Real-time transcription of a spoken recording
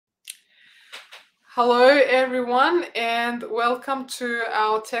Hello, everyone, and welcome to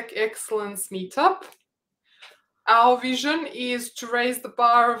our Tech Excellence meetup. Our vision is to raise the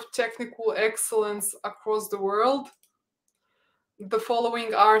bar of technical excellence across the world. The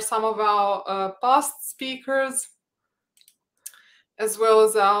following are some of our past speakers, as well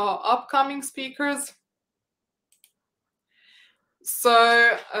as our upcoming speakers.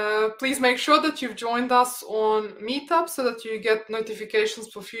 So please make sure that you've joined us on Meetup so that you get notifications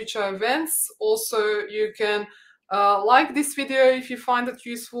for future events. Also, you can like this video if you find it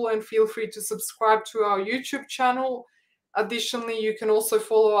useful, and feel free to subscribe to our YouTube channel. Additionally, you can also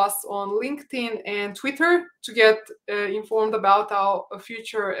follow us on LinkedIn and Twitter to get informed about our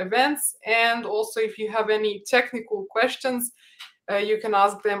future events. And also, if you have any technical questions, you can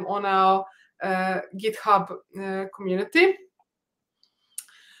ask them on our GitHub community.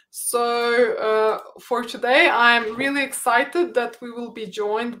 So for today, I'm really excited that we will be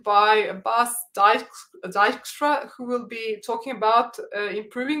joined by Bas Dijkstra, who will be talking about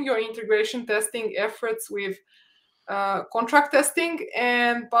improving your integration testing efforts with contract testing.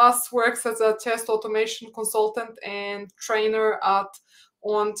 And Bas works as a test automation consultant and trainer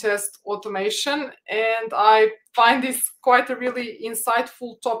on test automation. And I find this quite a really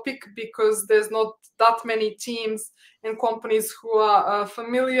insightful topic because there's not that many teams and companies who are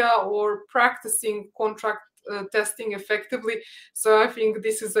familiar or practicing contract testing effectively. So I think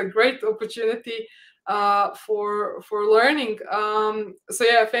this is a great opportunity for learning. So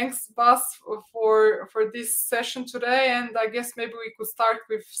yeah, thanks, Bas, for this session today. And I guess maybe we could start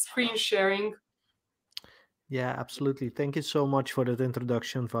with screen sharing. Yeah, absolutely. Thank you so much for that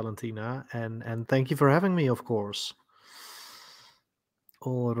introduction, Valentina, and thank you for having me, of course.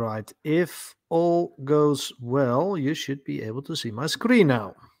 All right. If all goes well, you should be able to see my screen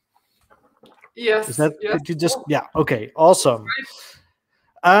now. Yes. Is that? Yes. Did you just? Yeah. Okay. Awesome.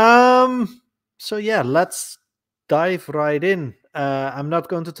 So yeah, let's dive right in. I'm not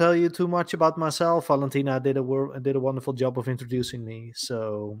going to tell you too much about myself. Valentina did a wonderful job of introducing me,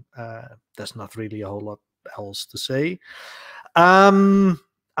 so there's not really a whole lot else to say.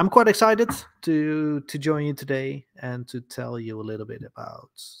 I'm quite excited to join you today and to tell you a little bit about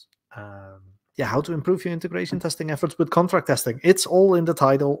how to improve your integration testing efforts with contract testing. It's all in the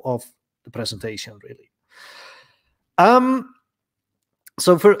title of the presentation, really.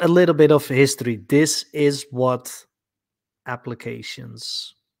 So for a little bit of history, this is what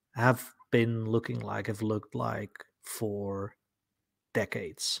applications have looked like for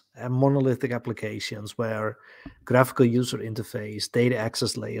decades. And monolithic applications where graphical user interface, data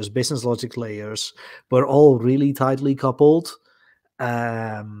access layers, business logic layers were all really tightly coupled.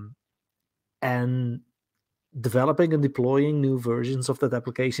 And developing and deploying new versions of that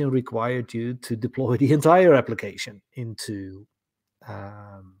application required you to deploy the entire application into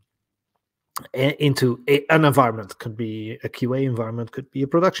an environment. Could be a QA environment, could be a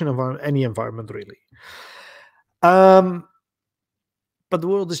production environment, any environment really. But the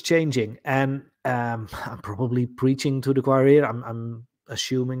world is changing, and I'm probably preaching to the choir here. I'm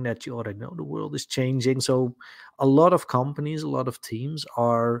assuming that you already know the world is changing. So a lot of companies, a lot of teams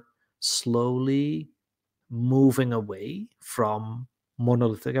are slowly moving away from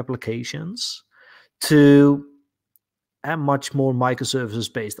monolithic applications to a much more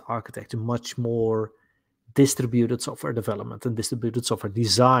microservices-based architecture, much more distributed software development and distributed software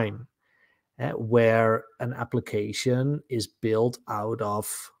design, where an application is built out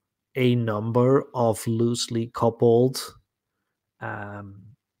of a number of loosely coupled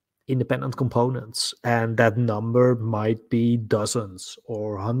independent components, and that number might be dozens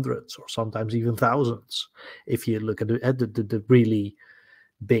or hundreds or sometimes even thousands if you look at the really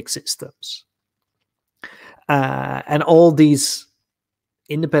big systems. And all these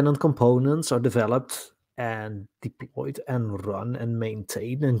independent components are developed and deployed and run and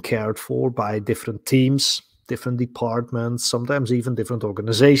maintained and cared for by different teams, different departments, sometimes even different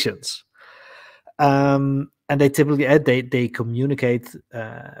organizations. And they typically they communicate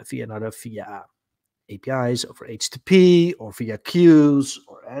via APIs over HTTP or via queues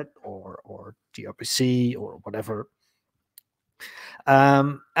or gRPC or whatever.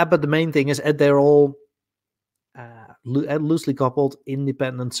 But the main thing is they're all loosely coupled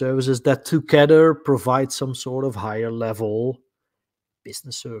independent services that together provide some sort of higher level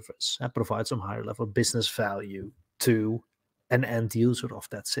business service and provide some higher level business value to an end user of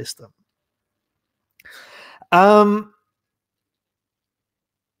that system. And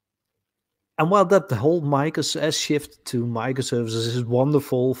while that whole shift to microservices is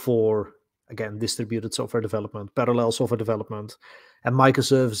wonderful for, again, distributed software development, parallel software development, and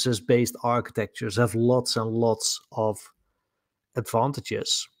microservices-based architectures have lots and lots of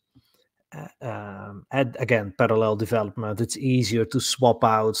advantages, and again, parallel development. It's easier to swap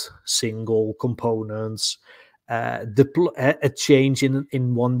out single components. A change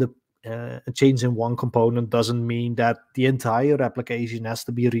in one a change in one component doesn't mean that the entire application has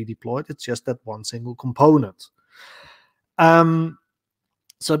to be redeployed. It's just that one single component.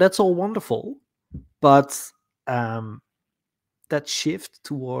 So that's all wonderful, but that shift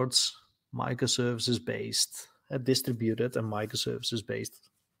towards microservices-based, distributed and microservices-based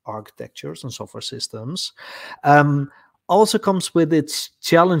architectures and software systems also comes with its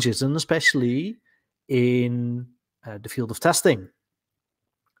challenges, and especially in the field of testing.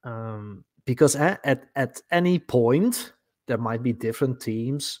 Because at any point, there might be different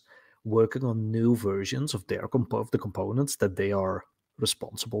teams working on new versions of the components that they are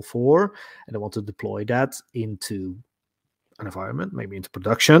responsible for, and they want to deploy that into an environment, maybe into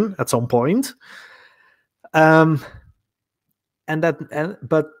production at some point. But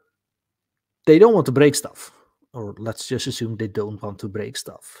they don't want to break stuff, or let's just assume they don't want to break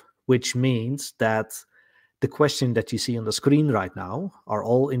stuff, which means that the question that you see on the screen right now, are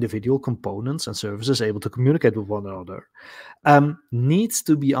all individual components and services able to communicate with one another, needs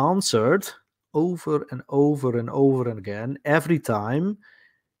to be answered over and over and over and again every time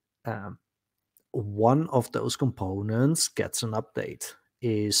one of those components gets an update,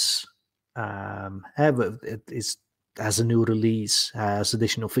 has a new release, has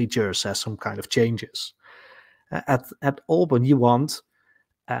additional features, has some kind of changes. At Auburn, you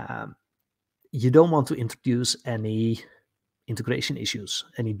don't want to introduce any integration issues,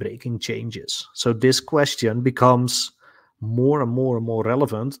 any breaking changes. So this question becomes more and more and more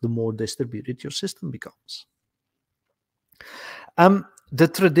relevant the more distributed your system becomes. The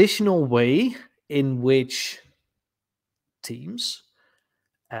traditional way in which teams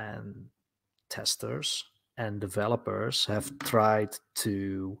and testers and developers have tried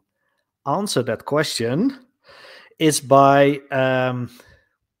to answer that question is by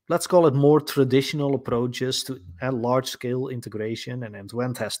let's call it more traditional approaches to large-scale integration and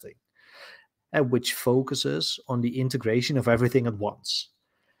end-to-end testing, which focuses on the integration of everything at once.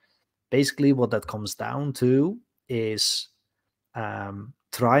 Basically, what that comes down to is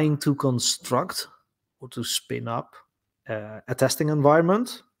trying to construct or to spin up a testing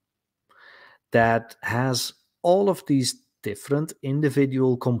environment that has all of these different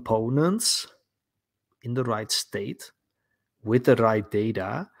individual components in the right state with the right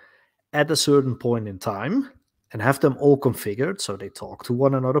data at a certain point in time, and have them all configured so they talk to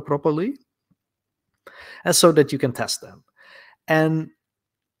one another properly, and so that you can test them. And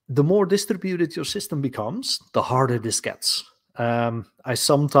the more distributed your system becomes, the harder this gets. I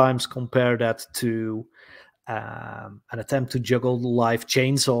sometimes compare that to an attempt to juggle live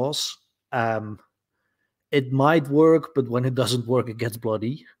chainsaws. It might work, but when it doesn't work, it gets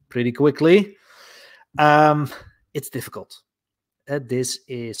bloody pretty quickly. It's difficult. This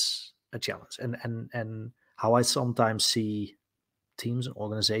is a challenge. And how I sometimes see teams and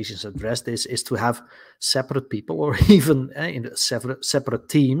organizations address this is to have separate people, or even in separate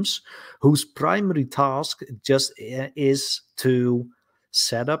teams, whose primary task just is to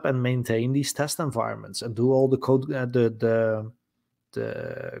set up and maintain these test environments and do all the code, the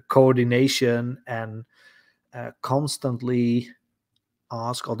coordination, and constantly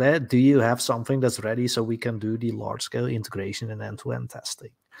ask, do you have something that's ready so we can do the large-scale integration and end-to-end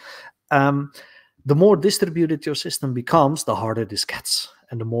testing? The more distributed your system becomes, the harder this gets.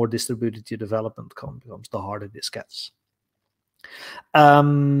 And the more distributed your development becomes, the harder this gets.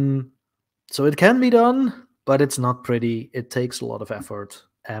 So it can be done, but it's not pretty. It takes a lot of effort.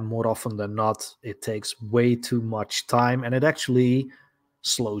 And more often than not, it takes way too much time. And it actually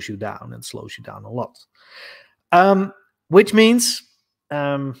slows you down, and slows you down a lot. Which means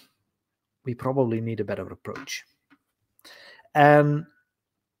we probably need a better approach. And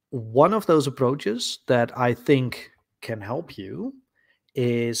one of those approaches that I think can help you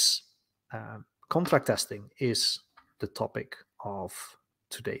is contract testing is the topic of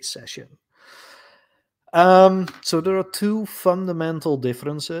today's session. So there are two fundamental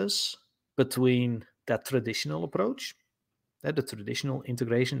differences between that traditional approach, the traditional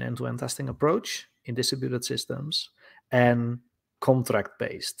integration end-to-end testing approach in distributed systems, and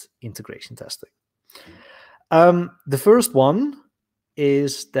contract-based integration testing. The first one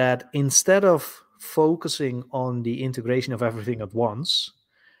is that instead of focusing on the integration of everything at once,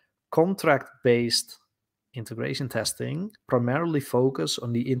 contract-based integration testing primarily focus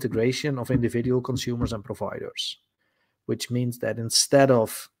on the integration of individual consumers and providers, which means that instead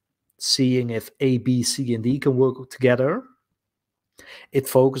of seeing if A, B, C, and D can work together, it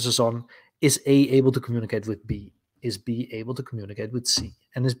focuses on, is A able to communicate with B? is B able to communicate with C?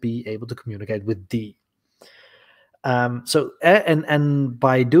 And is B able to communicate with D? And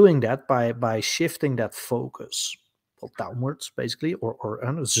by doing that, by shifting that focus downwards, basically,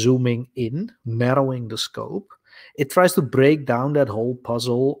 or zooming in, narrowing the scope, it tries to break down that whole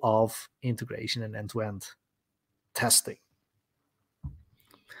puzzle of integration and end-to-end testing.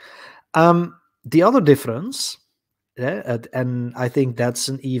 The other difference, and I think that's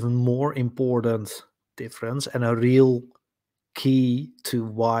an even more important difference and a real key to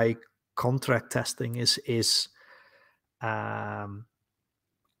why contract testing is I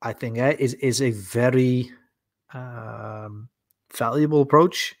think is a very valuable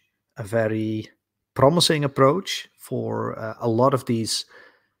approach, a very promising approach for a lot of these,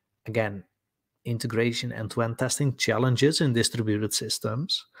 again, integration end-to-end testing challenges in distributed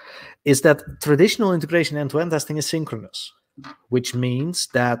systems, is that traditional integration end-to-end testing is synchronous, which means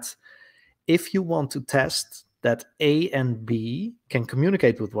that if you want to test that A and B can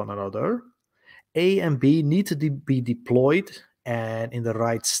communicate with one another, A and B need to be deployed and in the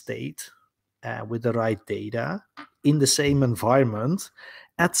right state with the right data in the same environment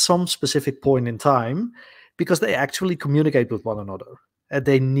at some specific point in time, because they actually communicate with one another.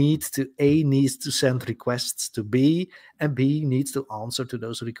 A needs to send requests to B, and B needs to answer to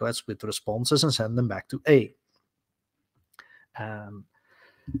those requests with responses and send them back to A. And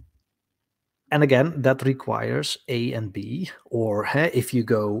again, that requires A and B, or if you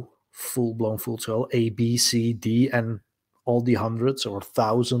go full-blown full scale, A, B, C, D, and all the hundreds or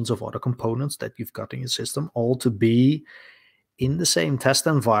thousands of other components that you've got in your system, all to be in the same test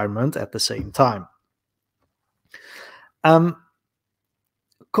environment at the same time.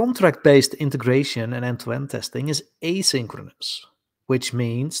 Contract-based integration and end-to-end testing is asynchronous, which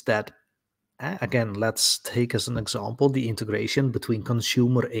means that, again, let's take as an example the integration between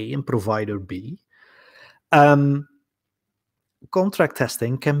consumer A and provider B. Contract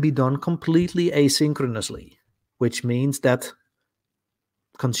testing can be done completely asynchronously, which means that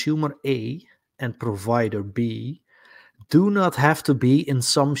consumer A and provider B do not have to be in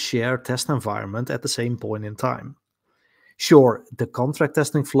some shared test environment at the same point in time. Sure, the contract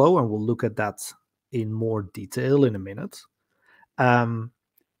testing flow, and we'll look at that in more detail in a minute,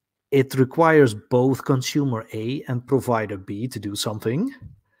 it requires both consumer A and provider B to do something,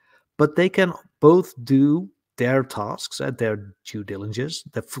 but they can both do their tasks at their due diligence,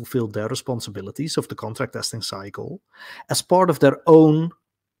 that fulfill their responsibilities of the contract testing cycle as part of their own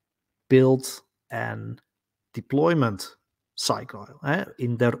build and deployment cycle,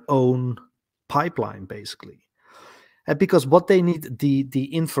 in their own pipeline, basically. Because what they need, the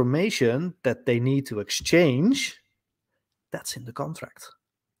information that they need to exchange, that's in the contract.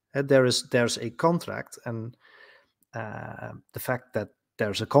 There's a contract, and the fact that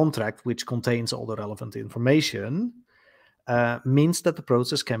there's a contract which contains all the relevant information means that the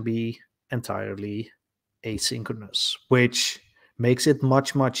process can be entirely asynchronous, which makes it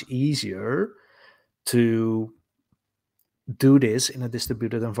much, much easier to do this in a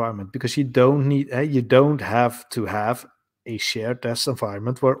distributed environment, because you don't have to have a shared test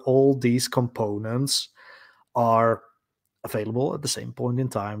environment where all these components are available at the same point in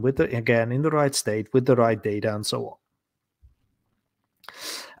time, again, in the right state, with the right data, and so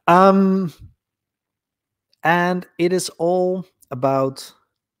on. And it is all about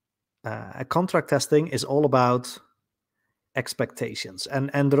contract testing is all about expectations,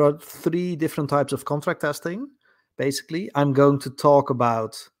 and there are 3 different types of contract testing. Basically, I'm going to talk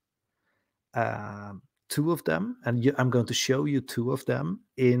about 2 of them, and I'm going to show you 2 of them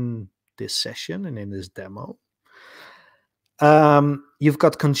in this session and in this demo. You've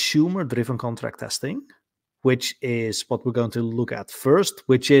got consumer-driven contract testing, which is what we're going to look at first,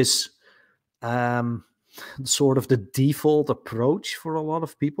 which is sort of the default approach for a lot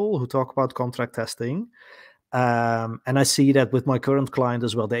of people who talk about contract testing. And I see that with my current client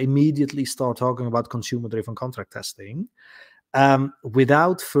as well. They immediately start talking about consumer-driven contract testing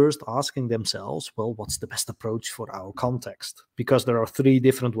without first asking themselves, well, what's the best approach for our context? Because there are 3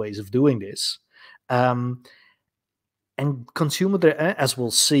 different ways of doing this. And as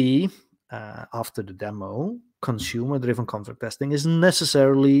we'll see after the demo, consumer-driven contract testing is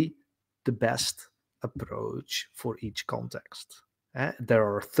necessarily the best approach for each context. There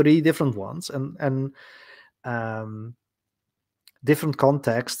are 3 different ones, and different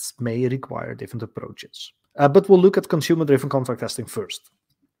contexts may require different approaches. But we'll look at consumer-driven contract testing first.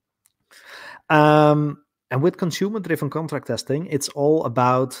 And with consumer-driven contract testing, it's all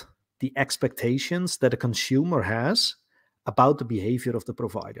about the expectations that a consumer has about the behavior of the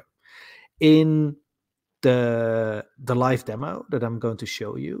provider. In the live demo that I'm going to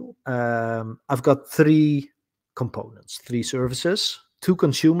show you, I've got 3 components, 3 services, 2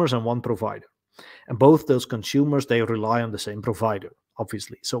 consumers and 1 provider. And both those consumers, they rely on the same provider,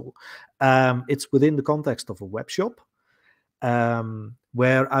 obviously. So it's within the context of a web shop,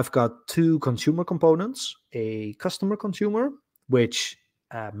 where I've got 2 consumer components, a customer consumer, which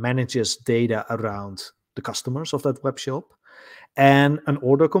manages data around the customers of that web shop, and an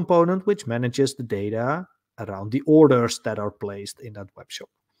order component, which manages the data around the orders that are placed in that web shop.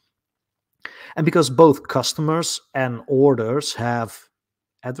 And because both customers and orders have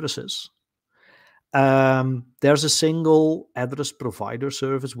addresses, there's a single address provider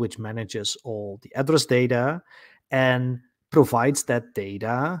service which manages all the address data and provides that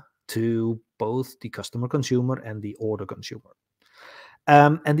data to both the customer consumer and the order consumer.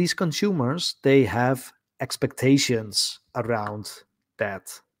 And these consumers, they have expectations around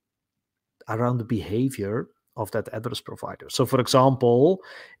the behavior of that address provider. So for example,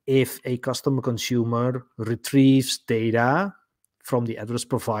 if a customer consumer retrieves data from the address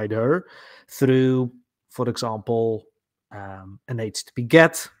provider through, for example, an HTTP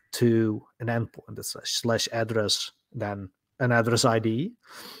GET to an endpoint that's /address, then an address ID,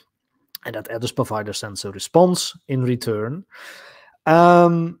 and that address provider sends a response in return,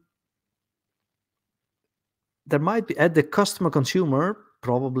 there might be the customer consumer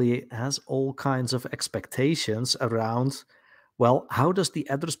probably has all kinds of expectations around, well, how does the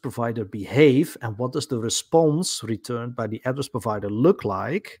address provider behave and what does the response returned by the address provider look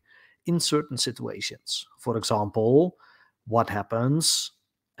like in certain situations? For example, what happens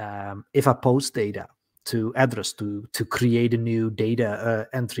if I post data to address to create a new data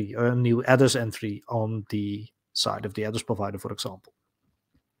entry or a new address entry on the side of the address provider, for example?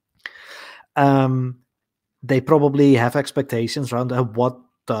 They probably have expectations around what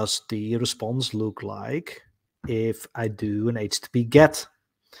does the response look like if I do an HTTP GET.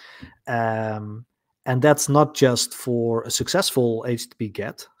 And that's not just for a successful HTTP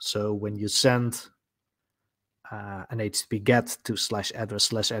GET. So when you send an HTTP GET to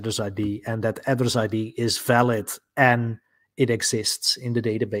 /address ID, and that address ID is valid and it exists in the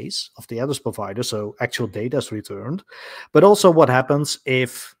database of the address provider, so actual data is returned. But also what happens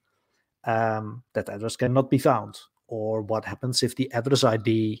if that address cannot be found, or what happens if the address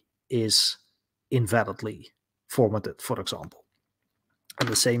ID is invalidly formatted, for example. And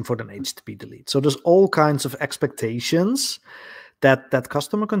the same for an HTTP delete. So there's all kinds of expectations that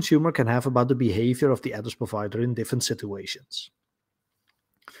customer consumer can have about the behavior of the address provider in different situations.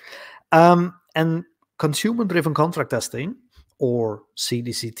 And consumer-driven contract testing, or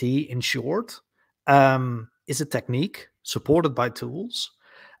CDCT in short, is a technique supported by tools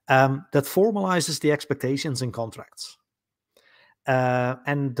that formalizes the expectations in contracts.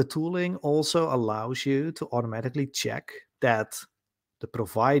 And the tooling also allows you to automatically check that the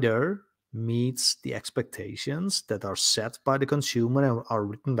provider meets the expectations that are set by the consumer and are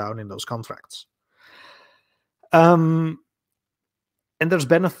written down in those contracts. And there's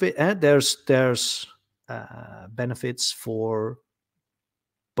benefits for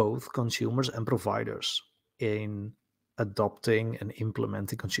both consumers and providers in adopting and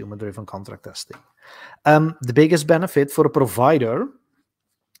implementing consumer-driven contract testing. The biggest benefit for a provider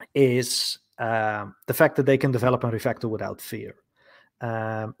is the fact that they can develop and refactor without fear.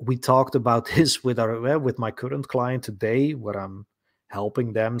 We talked about this with my current client today, where I'm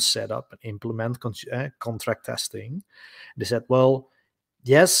helping them set up and implement contract testing. They said, well,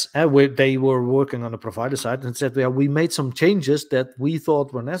 yes, they were working on the provider side and said, we made some changes that we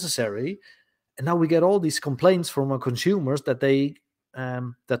thought were necessary. And now we get all these complaints from our consumers that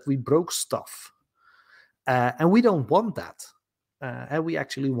that we broke stuff. And we don't want that. And we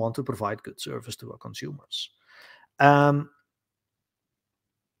actually want to provide good service to our consumers.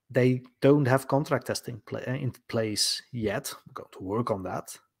 They don't have contract testing in place yet. We're going to work on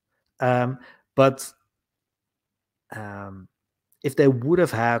that. But if they would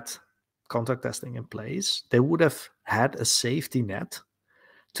have had contract testing in place, they would have had a safety net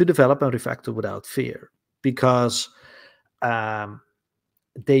to develop and refactor without fear, because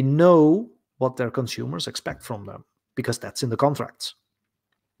they know what their consumers expect from them, because that's in the contracts.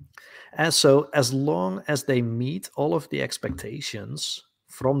 And so as long as they meet all of the expectations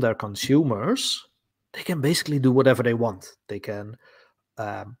from their consumers, they can basically do whatever they want. They can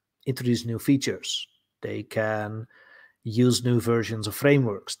introduce new features. They can use new versions of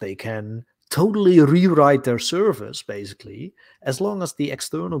frameworks. They can totally rewrite their service, basically, as long as the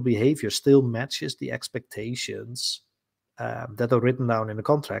external behavior still matches the expectations that are written down in the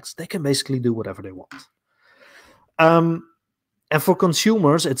contracts. They can basically do whatever they want. And for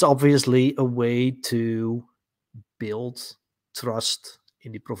consumers, it's obviously a way to build trust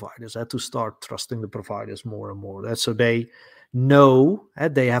in the providers, to start trusting the providers more and more. So they know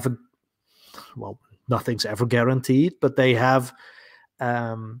they have nothing's ever guaranteed, but they have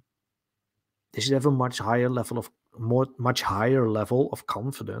they should have a much higher level of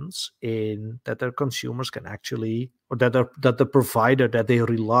confidence in that their consumers can actually, or that the provider that they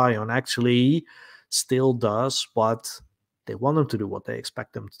rely on actually still does what they want them to do, what they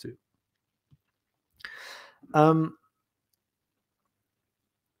expect them to do.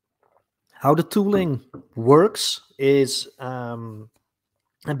 How the tooling works is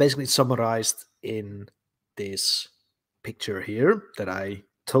basically summarized in this picture here that I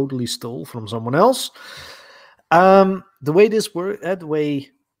totally stole from someone else. The way this works, the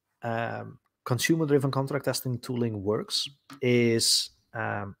way consumer-driven contract testing tooling works is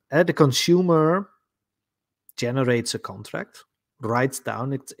the consumer generates a contract, writes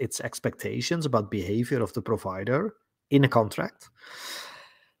down its expectations about behavior of the provider in a contract.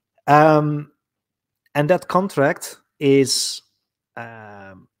 And that contract is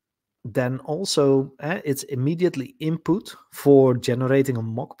then also it's immediately input for generating a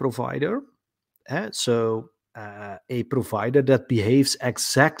mock provider. So a provider that behaves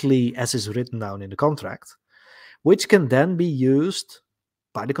exactly as is written down in the contract, which can then be used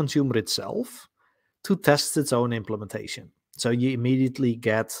by the consumer itself to test its own implementation. So you immediately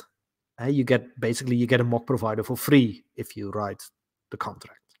get you get a mock provider for free if you write the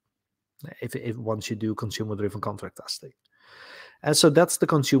contract. If once you do consumer-driven contract testing. And so that's the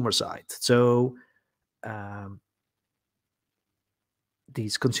consumer side. So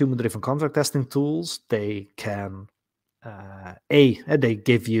these consumer-driven contract testing tools, they can they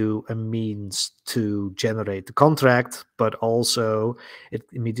give you a means to generate the contract, but also it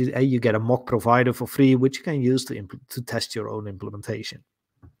immediately you get a mock provider for free, which you can use to test your own implementation.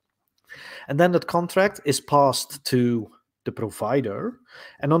 And then that contract is passed to the provider,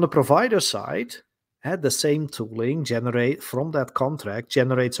 and on the provider side, the same tooling from that contract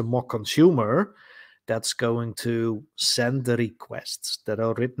generates a mock consumer that's going to send the requests that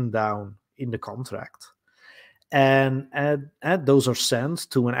are written down in the contract, and those are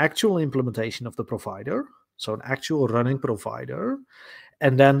sent to an actual implementation of the provider, so an actual running provider,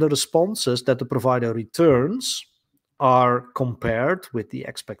 and then the responses that the provider returns are compared with the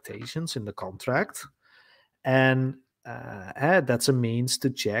expectations in the contract, and that's a means to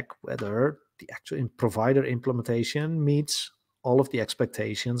check whether the actual provider implementation meets all of the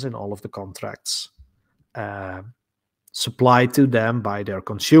expectations in all of the contracts supplied to them by their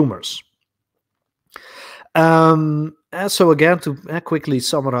consumers. So again, to quickly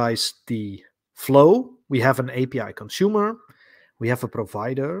summarize the flow, we have an API consumer, we have a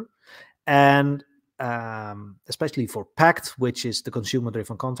provider, and especially for PACT, which is the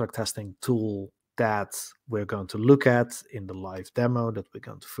consumer-driven contract testing tool that we're going to look at in the live demo that we're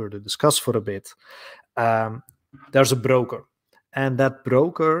going to further discuss for a bit, there's a broker. And that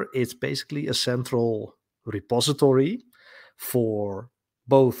broker is basically a central repository for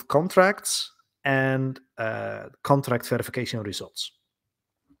both contracts and contract verification results.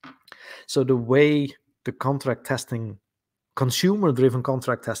 So the way the contract testing, consumer-driven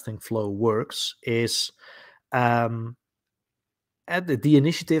contract testing flow works is the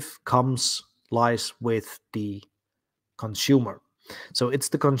initiative lies with the consumer. So it's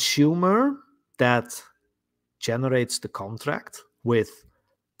the consumer that generates the contract with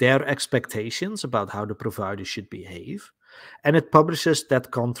their expectations about how the provider should behave, and it publishes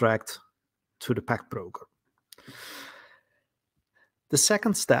that contract to the PACT broker. The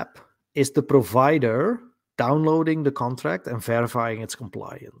second step is the provider downloading the contract and verifying its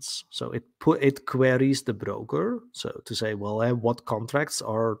compliance. So it queries the broker, so to say, well, what contracts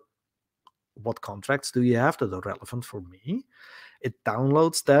do you have that are relevant for me? It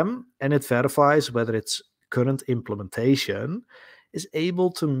downloads them and it verifies whether its current implementation is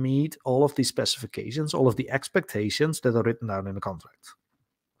able to meet all of the specifications, all of the expectations that are written down in the contract.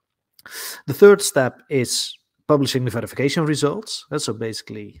 The third step is publishing the verification results. So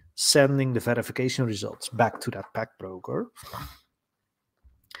basically sending the verification results back to that PACT broker.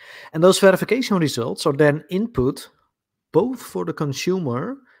 And those verification results are then input both for the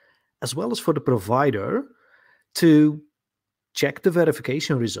consumer as well as for the provider to check the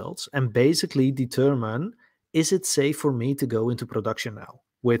verification results and basically determine, is it safe for me to go into production now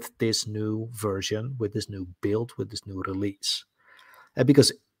with this new version, with this new build, with this new release?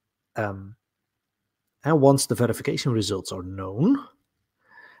 Because and once the verification results are known,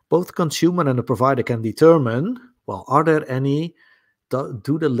 both the consumer and the provider can determine, well, are there any,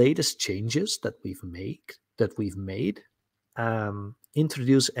 do the latest changes that we've made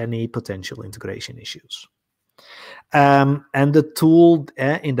introduce any potential integration issues? And the tool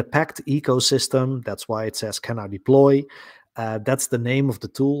in the packed ecosystem, that's why it says can I deploy. That's the name of the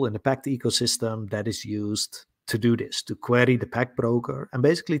tool in the packed ecosystem that is used to do this, to query the packed broker and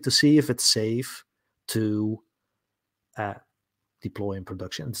basically to see if it's safe to deploy in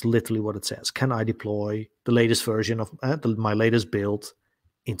production. It's literally what it says. Can I deploy the latest version of my latest build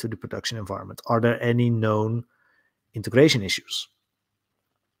into the production environment? Are there any known integration issues?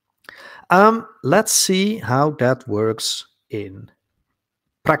 Let's see how that works in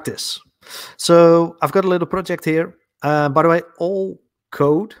practice. So I've got a little project here. By the way, all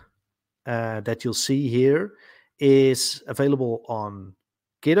code that you'll see here is available on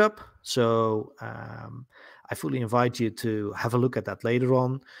GitHub. So I fully invite you to have a look at that later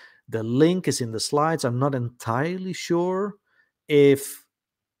on. The link is in the slides. I'm not entirely sure if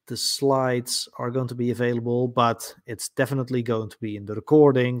the slides are going to be available, but it's definitely going to be in the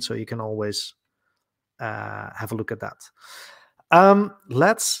recording, so you can always have a look at that.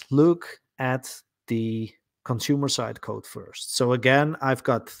 Let's look at the consumer side code first. So again, I've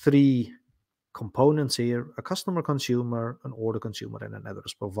got 3 components here: a customer consumer, an order consumer, and an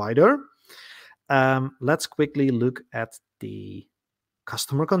address provider. Let's quickly look at the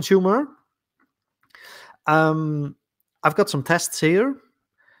customer consumer. I've got some tests here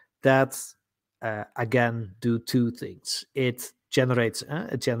that again do 2 things. It generates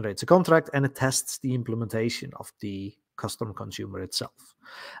a contract and it tests the implementation of the customer consumer itself.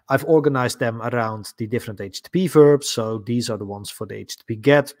 I've organized them around the different HTTP verbs. So these are the ones for the HTTP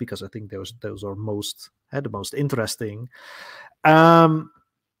GET, because I think those are the most interesting.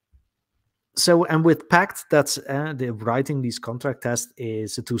 So, and with packed, that's the writing these contract tests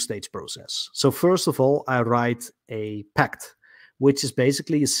is a 2-stage process. So first of all, I write a packed, which is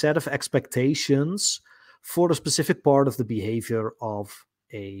basically a set of expectations for a specific part of the behavior of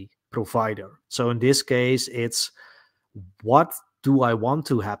a provider. So in this case, it's what do I want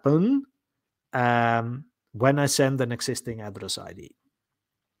to happen when I send an existing address ID.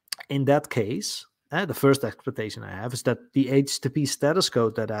 In that case, the first expectation I have is that the HTTP status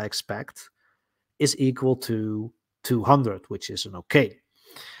code that I expect is equal to 200, which is an okay.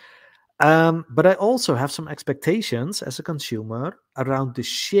 But I also have some expectations as a consumer around the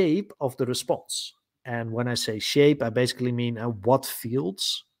shape of the response. And when I say shape, I basically mean what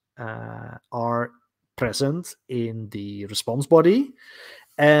fields are present in the response body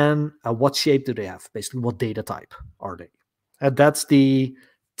and what shape do they have? Basically, what data type are they? And that's the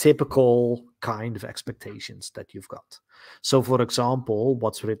typical kind of expectations that you've got. So for example,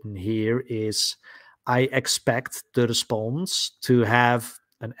 what's written here is I expect the response to have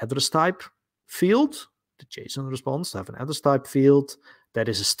an address type field, the JSON response to have an address type field that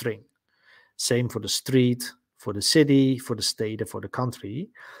is a string. Same for the street, for the city, for the state, and for the country.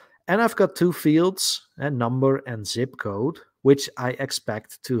 And I've got 2 fields, a number and zip code, which I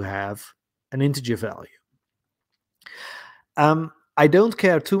expect to have an integer value. I don't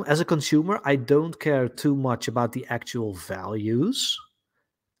care too, as a consumer, I don't care too much about the actual values,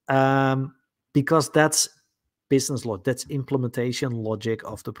 because that's business logic, that's implementation logic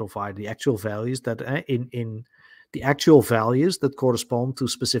of the provider. The actual values that in the actual values that correspond to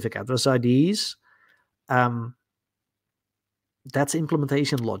specific address IDs, that's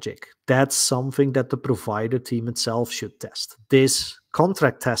implementation logic. That's something that the provider team itself should test. This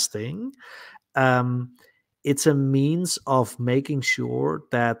contract testing, it's a means of making sure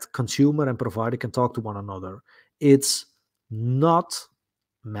that consumer and provider can talk to one another. It's not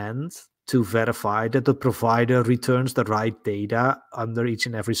meant to verify that the provider returns the right data under each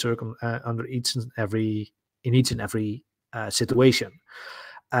and every situation,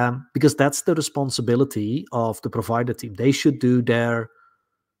 because that's the responsibility of the provider team. They should do their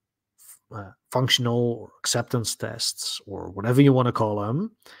functional or acceptance tests or whatever you want to call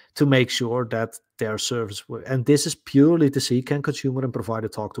them to make sure that their service works. And this is purely to see, can consumer and provider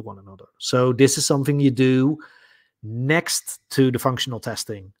talk to one another? So this is something you do next to the functional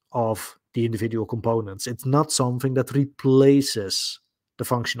testing of the individual components. It's not something that replaces the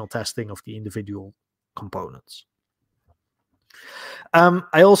functional testing of the individual components.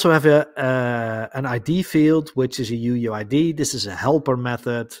 I also have an ID field, which is a UUID. This is a helper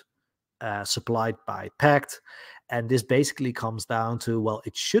method supplied by packed. And this basically comes down to, well,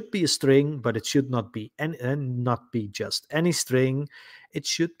 it should be a string, but it should not be just any string. It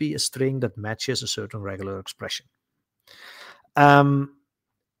should be a string that matches a certain regular expression. And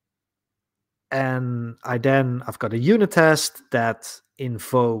I've got a unit test that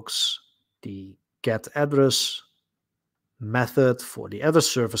invokes the get address method for the address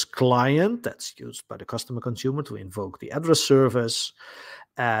service client that's used by the customer consumer to invoke the address service.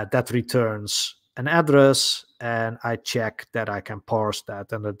 That returns an address, and I check that I can parse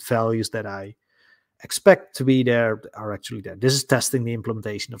that, and the values that I expect to be there are actually there. This is testing the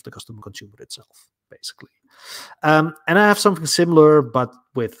implementation of the customer consumer itself, basically. And I have something similar, but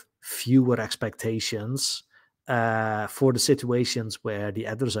with fewer expectations for the situations where the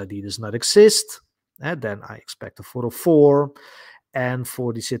address ID does not exist. Then I expect a 404. And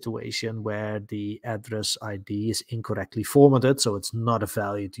for the situation where the address ID is incorrectly formatted, so it's not a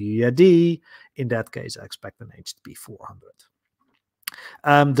value to UID, in that case, I expect an HTTP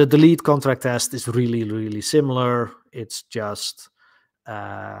 400. The delete contract test is really, really similar. It's just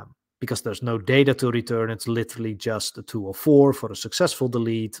because there's no data to return, it's literally just a 204 for a successful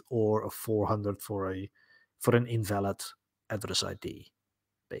delete or a 400 for an invalid address ID,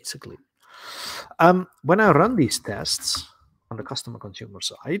 basically. When I run these tests on the customer consumer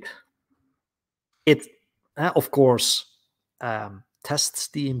side, it, of course, tests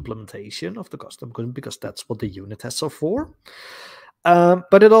the implementation of the customer consumer because that's what the unit tests are for.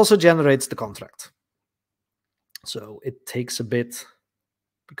 But it also generates the contract. So it takes a bit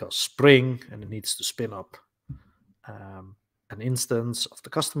because Spring, and it needs to spin up an instance of the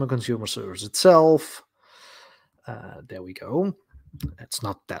customer consumer service itself. There we go. It's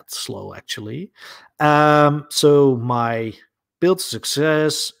not that slow, actually. So my build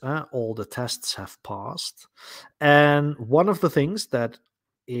success, all the tests have passed. And one of the things that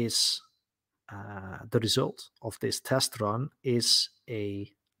is the result of this test run is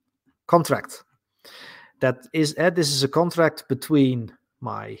a contract. That is, this is a contract between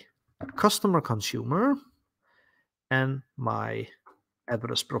my customer consumer and my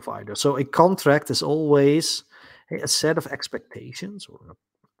address provider. So a contract is always a set of expectations, or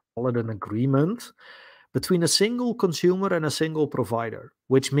call it an agreement, between a single consumer and a single provider,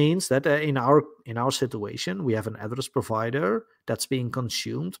 which means that in our situation, we have an address provider that's being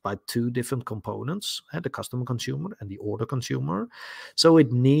consumed by two different components, the customer consumer and the order consumer. So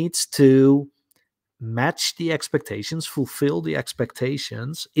it needs to match the expectations, fulfill the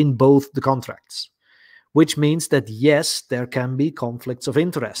expectations in both the contracts, which means that, yes, there can be conflicts of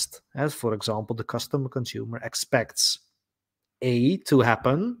interest. As, for example, the customer consumer expects A to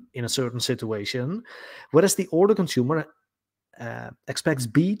happen in a certain situation, whereas the order consumer expects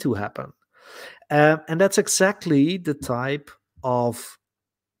B to happen. And that's exactly the type of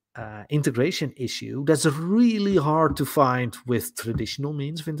integration issue that's really hard to find with traditional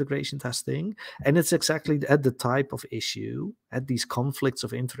means of integration testing. And it's exactly at the type of issue, at these conflicts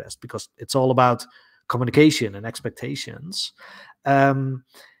of interest, because it's all about communication and expectations. And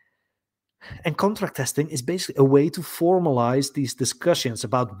contract testing is basically a way to formalize these discussions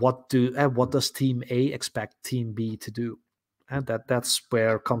about what does team A expect team B to do. And that's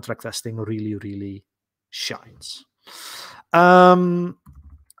where contract testing really, really shines.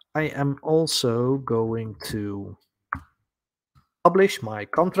 I am also going to publish my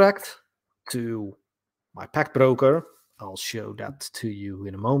contract to my pact broker. I'll show that to you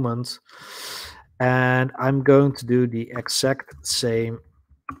in a moment. And I'm going to do the exact same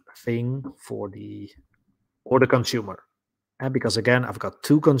thing for the order consumer. And because, again, I've got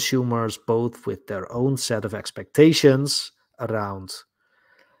two consumers, both with their own set of expectations around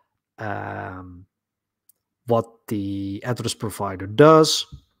what the address provider does.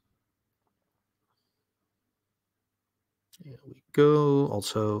 Here we go.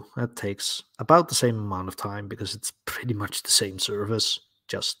 Also, that takes about the same amount of time because it's pretty much the same service,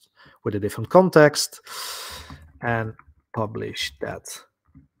 just with a different context. And publish that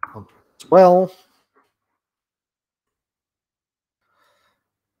as well.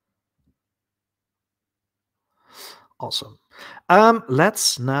 Awesome.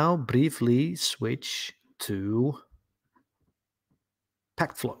 Let's now briefly switch to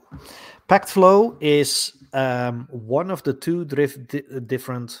pact flow. Pact flow is one of the two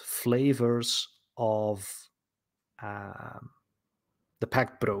different flavors of the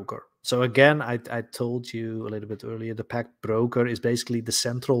pact broker. So again, I told you a little bit earlier, the pact broker is basically the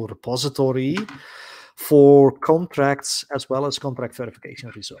central repository for contracts as well as contract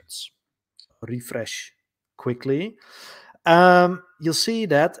verification results. Refresh quickly. You'll see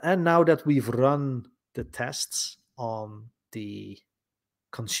that, and now that we've run the tests on the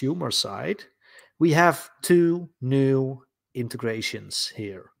consumer side, we have two new integrations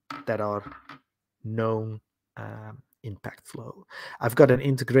here that are known in pact flow. I've got an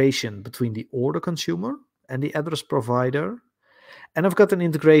integration between the order consumer and the address provider, and I've got an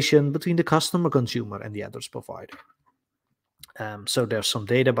integration between the customer consumer and the address provider. So there's some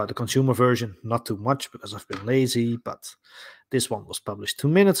data about the consumer version, not too much because I've been lazy, but this one was published 2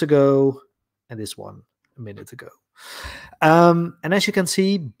 minutes ago and this one a minute ago. And as you can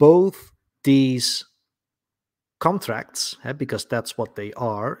see, both these contracts, because that's what they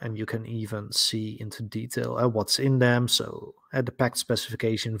are, and you can even see into detail what's in them. So the packed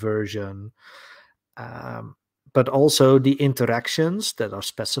specification version, but also the interactions that are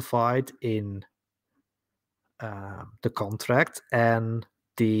specified in the contract and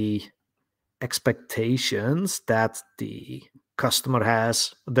the expectations that the customer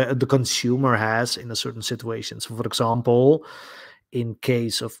has, the consumer has in a certain situation. So, for example, in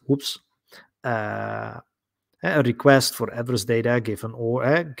case of a request for address data given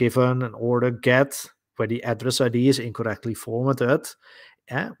an order get where the address ID is incorrectly formatted,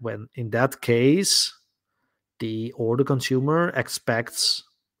 when in that case the order consumer expects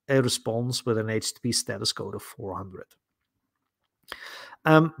a response with an HTTP status code of 400.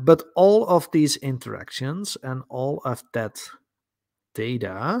 But all of these interactions and all of that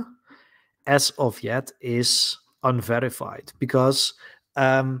data, as of yet, is unverified because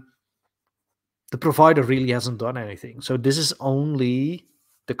the provider really hasn't done anything. So this is only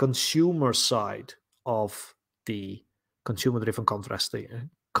the consumer side of the consumer-driven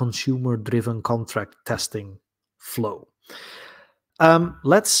contract testing flow.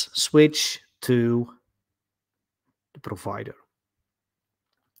 Let's switch to the provider.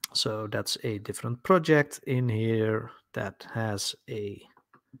 So that's a different project in here that has a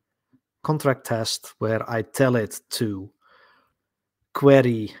contract test where I tell it to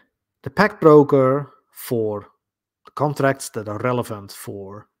query the pack broker for the contracts that are relevant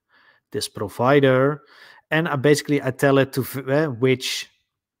for this provider. And I tell it to which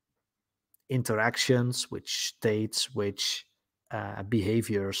interactions, which states, which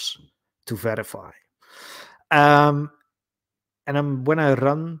behaviors to verify. And when I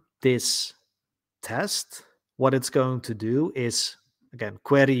run this test, what it's going to do is, again,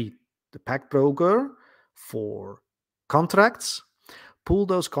 query the pack broker for contracts, pull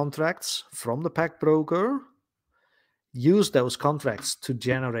those contracts from the pack broker, use those contracts to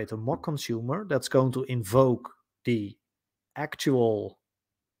generate a mock consumer that's going to invoke the actual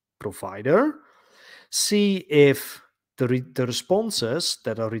provider, see if the responses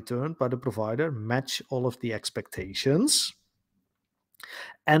that are returned by the provider match all of the expectations,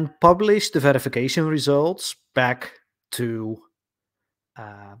 and publish the verification results back to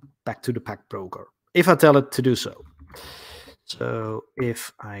the pack broker if I tell it to do so. So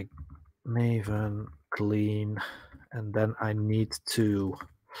if I maven clean, and then I need to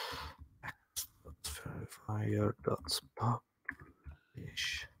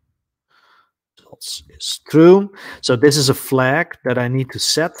verifier.publish results is true. So this is a flag that I need to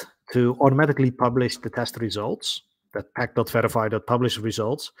set to automatically publish the test results, that pack.verify.publish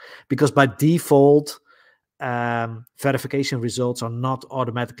results, because by default, verification results are not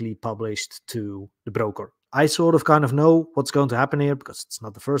automatically published to the broker. I kind of know what's going to happen here because it's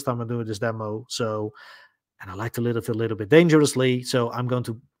not the first time I'm doing this demo. So, and I like to live a little bit dangerously. So I'm going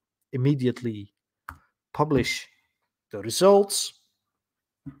to immediately publish the results.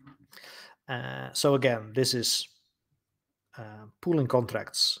 So again, this is pooling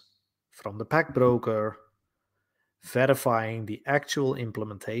contracts from the pack broker, verifying the actual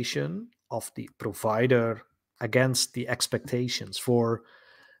implementation of the provider against the expectations for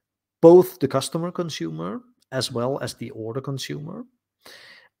both the customer consumer as well as the order consumer,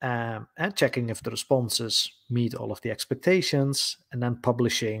 and checking if the responses meet all of the expectations, and then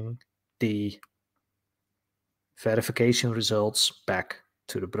publishing the verification results back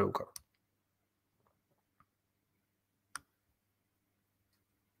to the broker.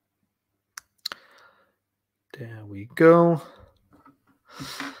 There we go.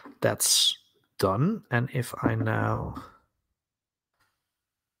 That's done. And if I now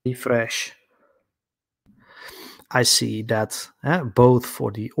refresh, I see that both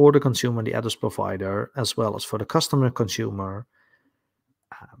for the order consumer and the address provider, as well as for the customer consumer,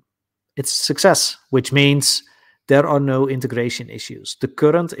 it's a success, which means there are no integration issues. The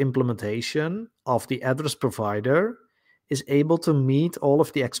current implementation of the address provider is able to meet all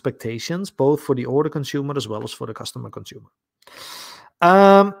of the expectations, both for the order consumer as well as for the customer consumer.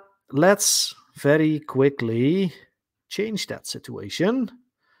 Let's very quickly change that situation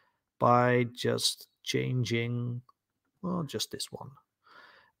by just changing, well, just this one.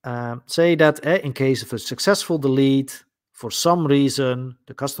 Say that in case of a successful delete, for some reason,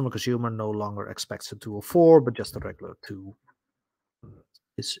 the customer consumer no longer expects a 204, but just a regular 2.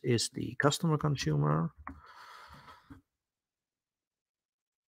 This is the customer consumer.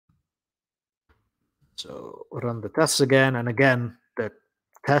 So run the tests again, and again, the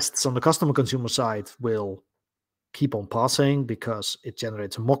tests on the customer consumer side will keep on passing because it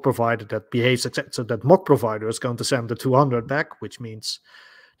generates a mock provider that behaves exactly. So that mock provider is going to send the 200 back, which means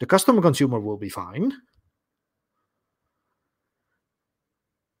The customer consumer will be fine.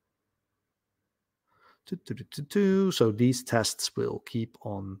 So these tests will keep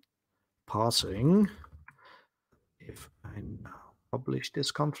on passing. If I now publish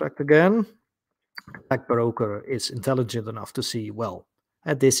this contract again, Tech Broker is intelligent enough to see, well,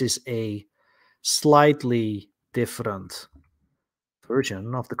 this is a slightly different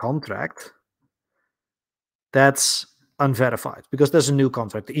version of the contract that's unverified because there's a new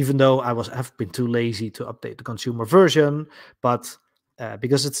contract, even though have been too lazy to update the consumer version, but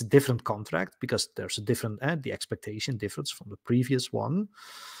because it's a different contract, because there's a different the expectation difference from the previous one,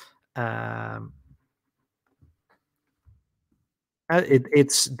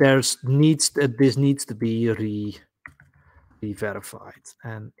 this needs to be re-verified.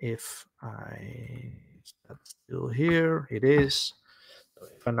 And if that's still here, it is.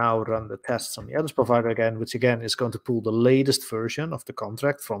 If I now run the tests on the others provider again, which again is going to pull the latest version of the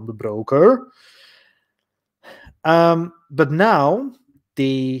contract from the broker. But now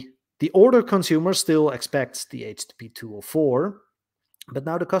the order consumer still expects the HTTP 204, but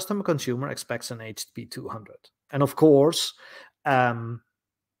now the customer consumer expects an HTTP 200. And of course, the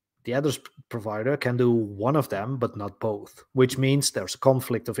address provider can do one of them, but not both, which means there's a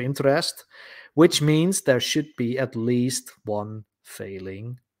conflict of interest, which means there should be at least one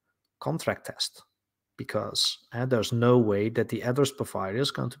failing contract test, because there's no way that the address provider is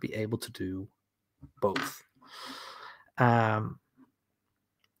going to be able to do both.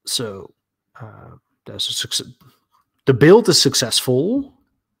 So there's a success. The build is successful,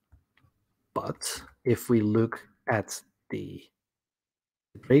 but if we look at the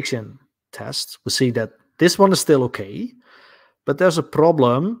integration test, we see that this one is still okay, but there's a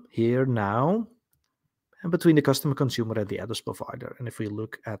problem here now and between the customer consumer and the address provider. And if we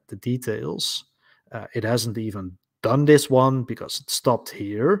look at the details, it hasn't even done this one because it stopped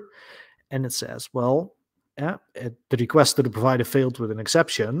here. And it says, well, the request to the provider failed with an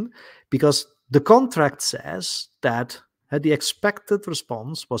exception because the contract says that the expected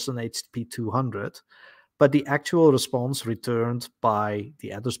response was an HTTP 200, but the actual response returned by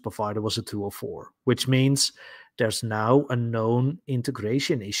the address provider was a 204, which means there's now a known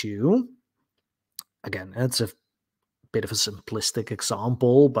integration issue. Again, it's a bit of a simplistic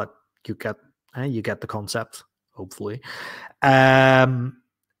example, but you get the concept, hopefully. And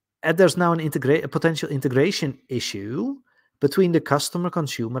there's now a potential integration issue between the customer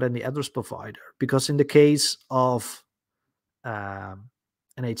consumer and the address provider, because in the case of an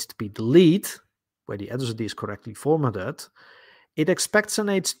HTTP delete, where the address ID is correctly formatted, it expects an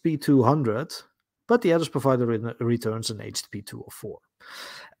HTTP 200, but the address provider returns an HTTP 204.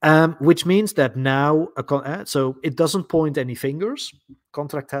 Which means that now, so it doesn't point any fingers,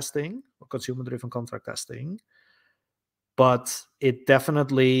 contract testing or consumer-driven contract testing, but it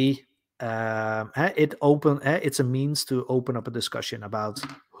definitely it's a means to open up a discussion about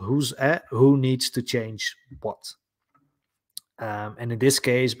who needs to change what. And in this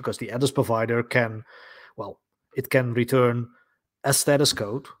case, because the address provider can return a status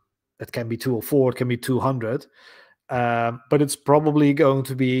code. It can be 204, it can be 200. But it's probably going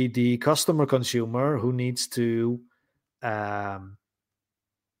to be the customer consumer who needs to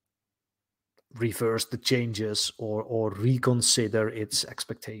reverse the changes or reconsider its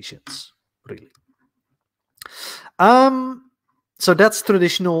expectations, really. So that's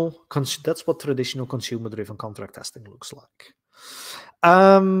traditional. That's what traditional consumer-driven contract testing looks like.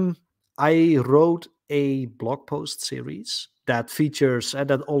 I wrote a blog post series that features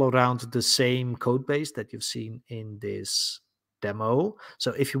that all around the same code base that you've seen in this demo.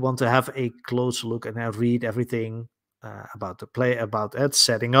 So if you want to have a close look and read everything about it,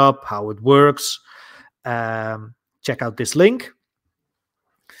 setting up, how it works, check out this link.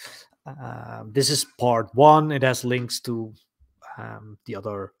 This is part 1. It has links to the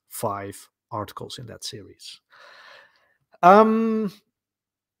other 5 articles in that series.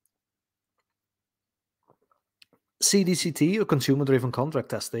 CDCT, or consumer-driven contract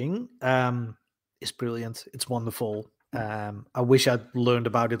testing, is brilliant. It's wonderful. I wish I'd learned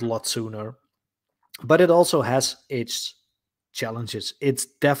about it a lot sooner. But it also has its challenges. It's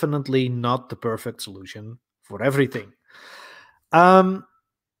definitely not the perfect solution for everything.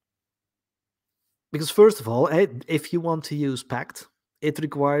 Because first of all, if you want to use PACT, it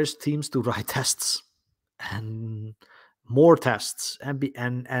requires teams to write tests and more tests, and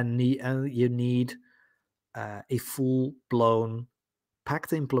you need a full-blown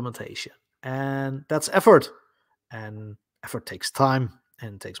PACT implementation, and that's effort, and effort takes time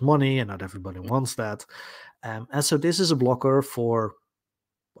and takes money, and not everybody wants that. And so this is a blocker for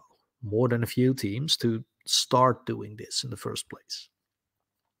more than a few teams to start doing this in the first place.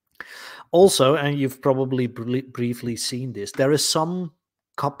 Also, and you've probably briefly seen this, there is some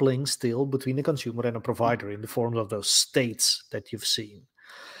coupling still between the consumer and a provider in the form of those states that you've seen.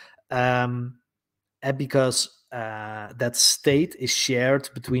 And because that state is shared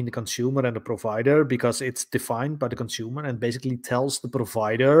between the consumer and the provider, because it's defined by the consumer and basically tells the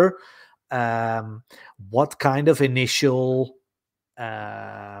provider what kind of initial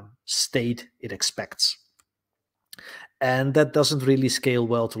state it expects. And that doesn't really scale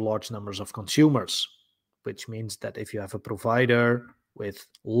well to large numbers of consumers, which means that if you have a provider with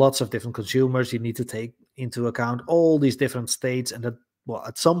lots of different consumers, you need to take into account all these different states, and that, well,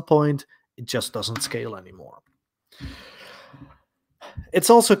 at some point, it just doesn't scale anymore. It's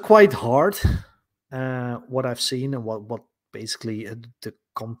also quite hard, what I've seen and what basically the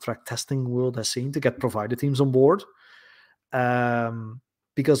contract testing world has seen, to get provider teams on board.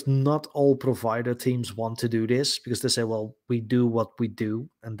 Because not all provider teams want to do this, because they say, well, we do what we do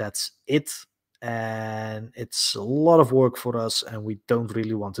and that's it. And it's a lot of work for us and we don't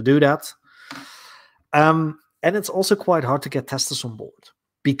really want to do that. And it's also quite hard to get testers on board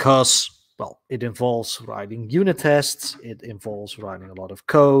because, well, it involves writing unit tests, it involves writing a lot of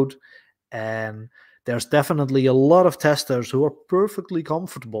code, and there's definitely a lot of testers who are perfectly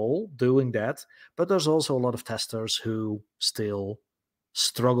comfortable doing that, but there's also a lot of testers who still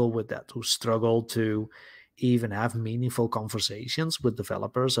struggle with that, who struggle to even have meaningful conversations with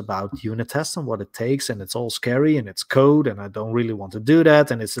developers about unit tests and what it takes, and it's all scary and it's code and I don't really want to do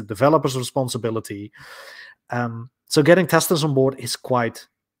that and it's the developer's responsibility. So getting testers on board is quite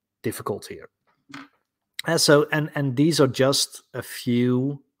difficult here. And these are just a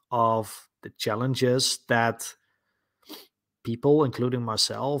few of the challenges that people, including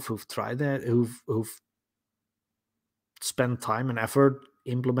myself, who've tried it, who've spent time and effort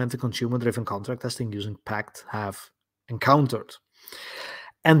implementing consumer-driven contract testing using Pact, have encountered.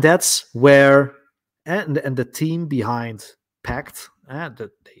 And that's where, and the team behind Pact,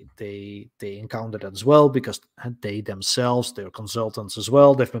 they encountered that as well, because they themselves, they're consultants as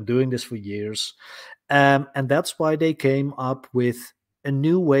well. They've been doing this for years. And that's why they came up with a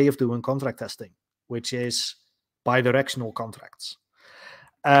new way of doing contract testing, which is bidirectional contracts.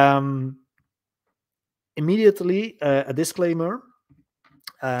 Immediately, a disclaimer,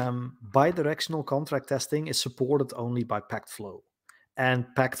 bidirectional contract testing is supported only by PactFlow. And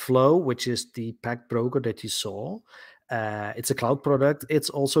PactFlow, which is the Pact broker that you saw, it's a cloud product.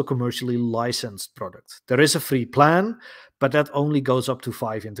 It's also a commercially licensed product. There is a free plan, but that only goes up to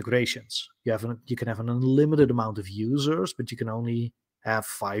 5 integrations. You can have an unlimited amount of users, but you can only have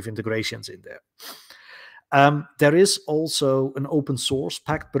 5 integrations in there. There is also an open source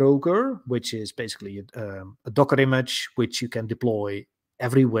Pact broker, which is basically a Docker image, which you can deploy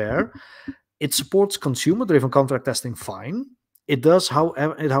everywhere. It supports consumer-driven contract testing fine. It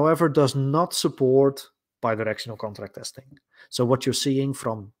however, does not support bidirectional contract testing. So what you're seeing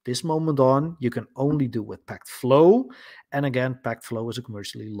from this moment on, you can only do with PactFlow. And again, PactFlow is a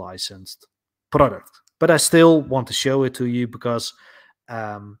commercially licensed product. But I still want to show it to you because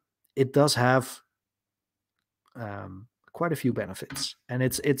it does have quite a few benefits, and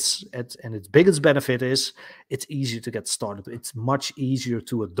its biggest benefit is it's easier to get started. It's much easier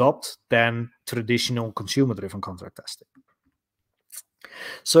to adopt than traditional consumer-driven contract testing.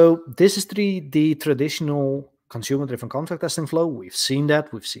 So this is the traditional consumer-driven contract testing flow. We've seen that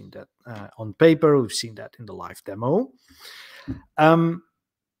on paper. We've seen that in the live demo.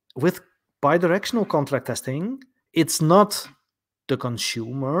 With bidirectional contract testing, it's not the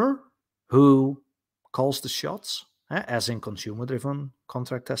consumer who calls the shots, as in consumer-driven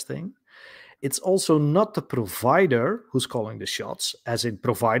contract testing. It's also not the provider who's calling the shots, as in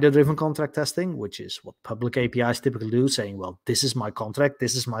provider-driven contract testing, which is what public APIs typically do, saying, well, this is my contract,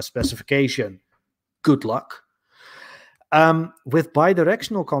 this is my specification, good luck. With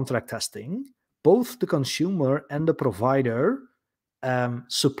bidirectional contract testing, both the consumer and the provider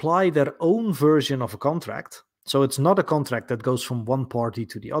supply their own version of a contract. So it's not a contract that goes from one party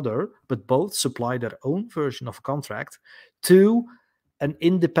to the other, but both supply their own version of a contract to an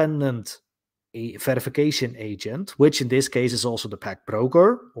independent verification agent, which in this case is also the Pact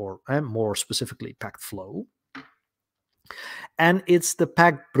broker, or more specifically PactFlow. And it's the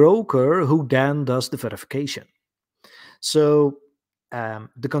Pact broker who then does the verification. So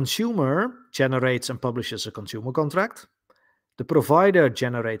the consumer generates and publishes a consumer contract. The provider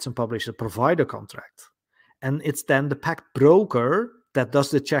generates and publishes a provider contract. And it's then the Pact broker that does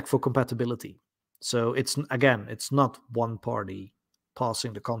the check for compatibility. So it's not one party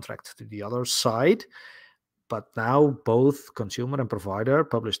passing the contract to the other side, but now both consumer and provider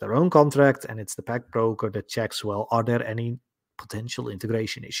publish their own contract, and it's the Pact broker that checks, well, are there any potential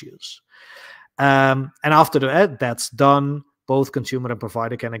integration issues. And after that's done, both consumer and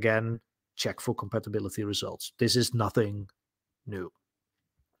provider can again check for compatibility results. This is nothing new.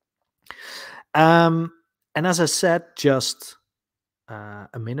 And as I said just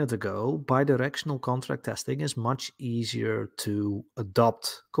a minute ago, bidirectional contract testing is much easier to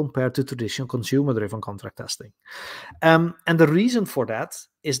adopt compared to traditional consumer-driven contract testing. And the reason for that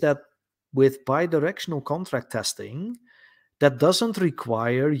is that with bidirectional contract testing, that doesn't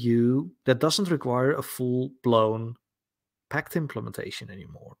require a full-blown pact implementation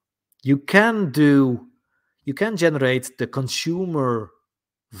anymore. You can generate the consumer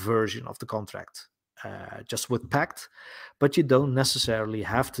version of the contract just with pact, but you don't necessarily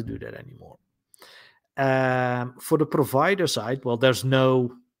have to do that anymore. For the provider side, well, there's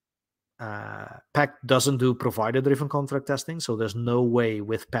no pact doesn't do provider-driven contract testing, so there's no way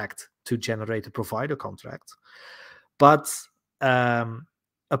with pact to generate a provider contract. But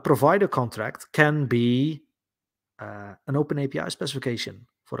a provider contract can be an open API specification,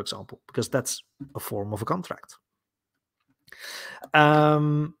 for example, because that's a form of a contract.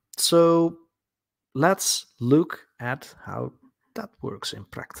 So let's look at how that works in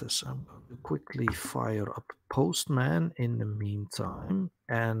practice. I'm going to quickly fire up Postman in the meantime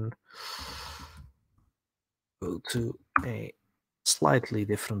and go to a slightly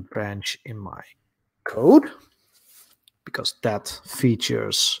different branch in my code, because that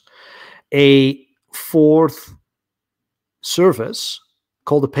features a fourth service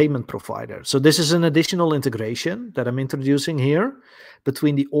called a payment provider. So this is an additional integration that I'm introducing here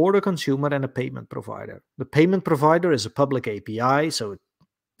between the order consumer and a payment provider. The payment provider is a public API, so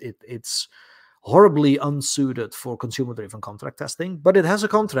it's horribly unsuited for consumer-driven contract testing, but it has a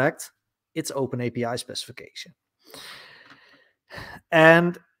contract. It's open API specification.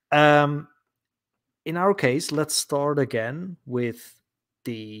 And in our case, let's start again with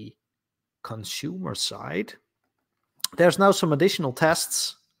the consumer side. There's now some additional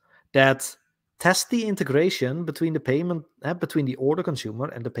tests that test the integration between between the order consumer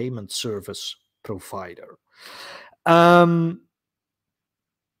and the payment service provider. But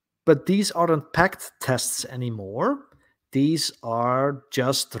these aren't packed tests anymore. These are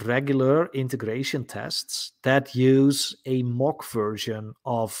just regular integration tests that use a mock version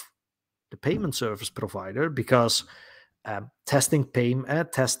of the payment service provider, because testing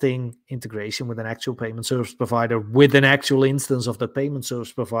integration with an actual payment service provider with an actual instance of the payment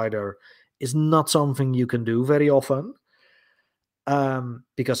service provider is not something you can do very often,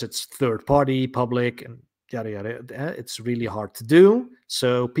 because it's third party, public, and yada yada. It's really hard to do.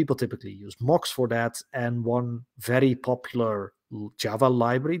 So people typically use mocks for that, and one very popular Java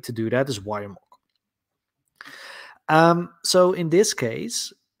library to do that is WireMock. So in this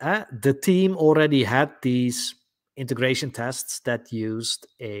case, the team already had these integration tests that used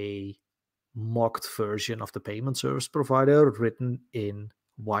a mocked version of the payment service provider written in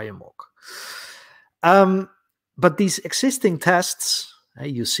WireMock. But these existing tests,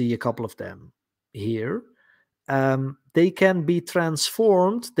 you see a couple of them here, they can be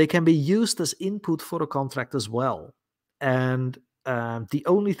transformed, they can be used as input for a contract as well. And the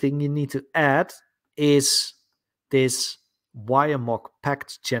only thing you need to add is this WireMock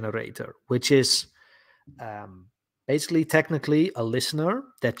pact generator, which is basically technically a listener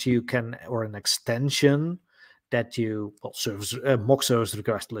that you can, or an extension that you, mock service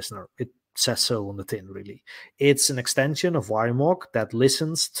request listener. It says so on the tin, really. It's an extension of WireMock that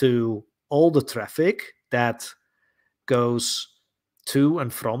listens to all the traffic that goes to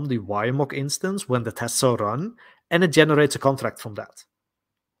and from the WireMock instance when the tests are run, and it generates a contract from that.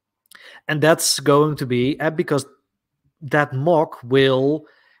 And that's going to be, because that mock will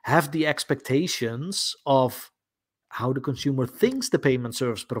have the expectations of how the consumer thinks the payment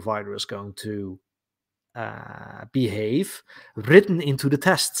service provider is going to behave written into the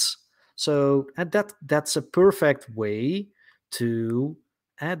tests. So that's a perfect way to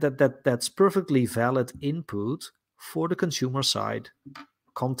add that's perfectly valid input for the consumer side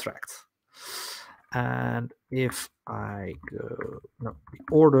contract. And if I go the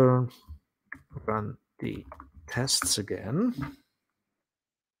order, run the tests again.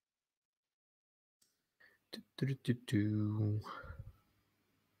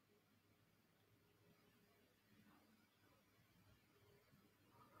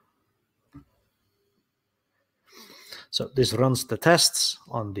 So this runs the tests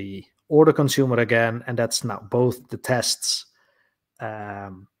on the order consumer again, and that's now both the tests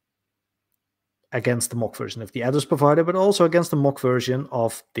against the mock version of the address provider, but also against the mock version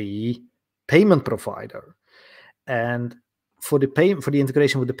of the payment provider. And for the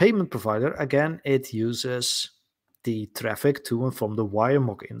integration with the payment provider, again, it uses the traffic to and from the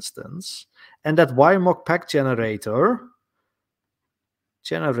wiremock instance. And that wiremock pack generator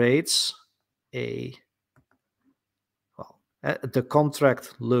generates a, well, the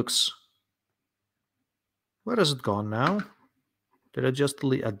contract looks, where has it gone now? Did I just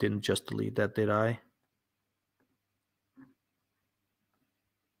delete? I didn't just delete that, did I?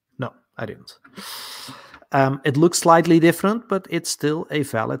 No, I didn't. It looks slightly different, but it's still a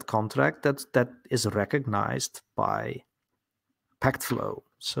valid contract that is recognized by packed flow.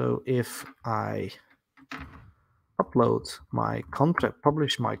 So if I upload my contract,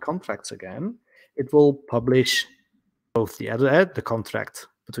 publish my contracts again, it will publish both the contract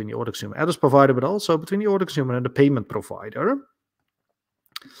between the order consumer address provider, but also between the order consumer and the payment provider.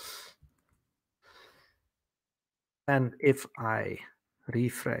 And if I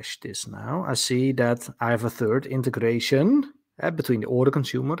refresh this now, I see that I have a third integration between the order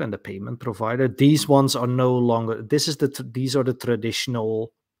consumer and the payment provider. These ones are no longer, these are the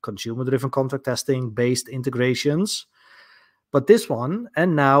traditional consumer-driven contract testing based integrations. But this one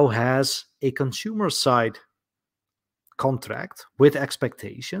and now has a consumer-side contract with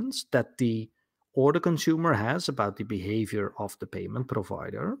expectations that the order consumer has about the behavior of the payment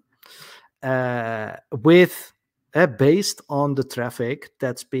provider, based on the traffic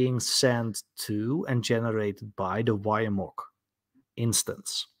that's being sent to and generated by the wiremock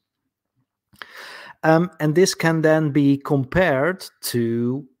instance. And this can then be compared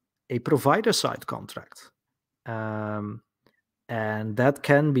to a provider-side contract. And that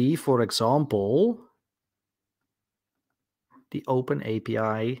can be, for example, the Open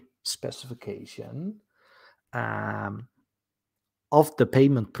API specification of the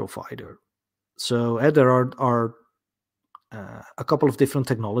payment provider. So there are a couple of different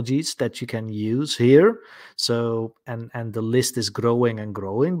technologies that you can use here. So and the list is growing and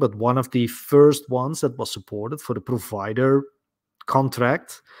growing, but one of the first ones that was supported for the provider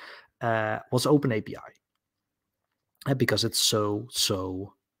contract was Open API, because it's so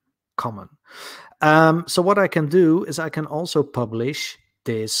common. So what I can do is I can also publish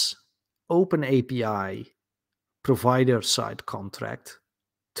this Open API provider side contract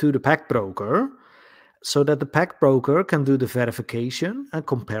to the pack broker, so that the pack broker can do the verification and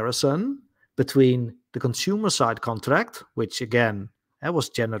comparison between the consumer side contract, which again was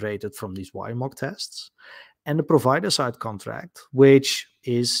generated from these wiremock tests, and the provider side contract, which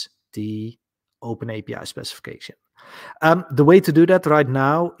is the Open API specification. The way to do that right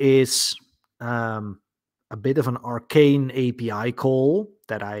now is a bit of an arcane API call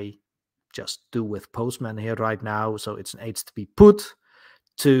that I just do with Postman here right now. So it's an HTTP put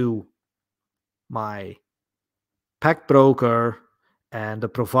to my pack broker, and the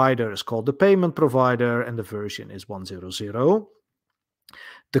provider is called the payment provider, and the version is 100.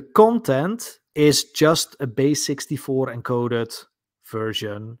 The content is just a base64 encoded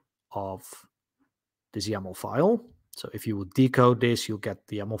version of this YAML file. So if you would decode this, you'll get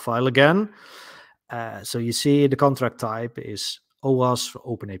the YAML file again. So you see the contract type is OAS for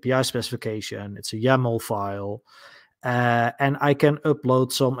Open API specification. It's a YAML file. And I can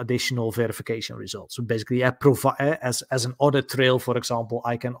upload some additional verification results. So basically, as an audit trail, for example,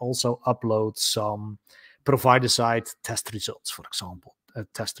 I can also upload some provider-side test results, for example, a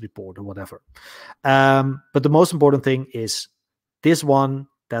test report or whatever. But the most important thing is this one,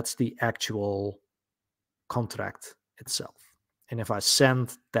 that's the actual contract itself. And if I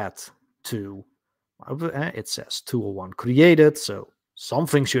send that to, it says 201 created, so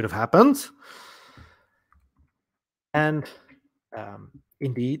something should have happened. And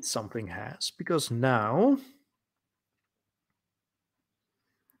indeed, something has, because now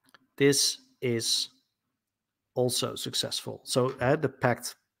this is also successful. So the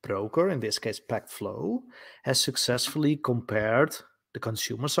packed broker, in this case packed flow, has successfully compared the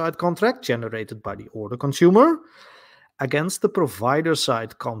consumer side contract generated by the order consumer against the provider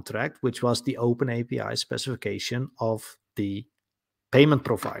side contract, which was the Open API specification of the payment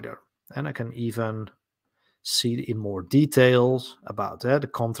provider. And I can even see in more details about the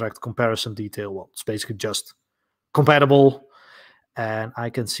contract comparison detail. Well, it's basically just compatible. And I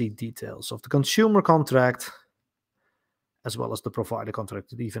can see details of the consumer contract as well as the provider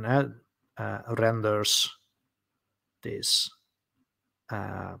contract. It even renders this.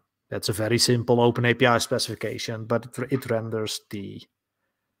 That's a very simple Open API specification, but it renders the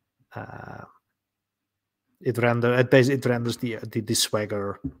it renders the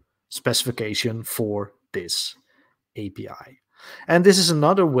Swagger specification for this API. And this is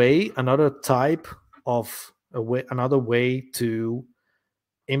another way, another way to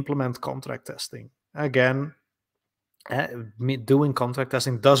implement contract testing. Again, Doing contract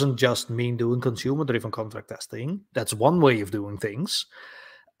testing doesn't just mean doing consumer-driven contract testing. That's one way of doing things.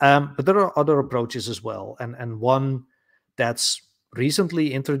 But there are other approaches as well. And one that's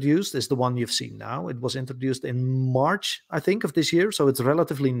recently introduced is the one you've seen now. It was introduced in March, I think, of this year. So it's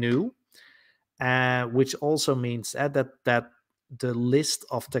relatively new, which also means that the list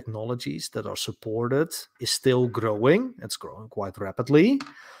of technologies that are supported is still growing. It's growing quite rapidly.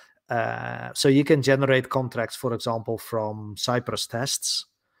 So you can generate contracts, for example, from Cypress tests,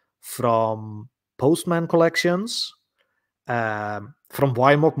 from Postman collections, from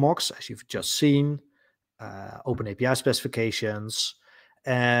YMOC mocks, as you've just seen, Open API specifications,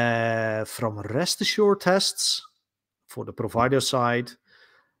 from REST Assure tests for the provider side,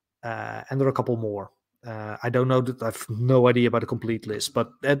 and there are a couple more. I don't know that I have no idea about the complete list,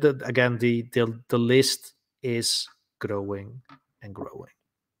 but again, the list is growing and growing.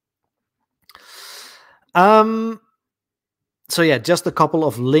 So yeah, just a couple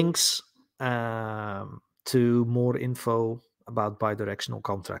of links to more info about bidirectional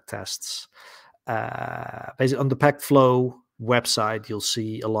contract tests. Basically on the Packflow website, you'll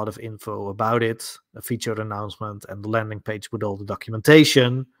see a lot of info about it, a feature announcement, and the landing page with all the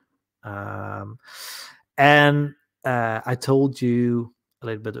documentation. And I told you a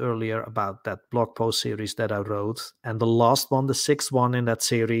little bit earlier about that blog post series that I wrote, and the last one, the sixth one in that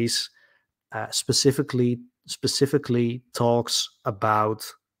series, specifically talks about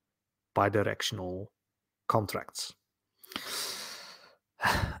bidirectional contracts.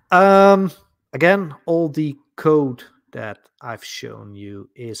 Again, all the code that I've shown you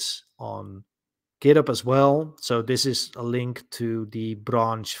is on GitHub as well. So this is a link to the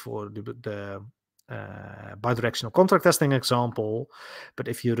branch for the bidirectional contract testing example. But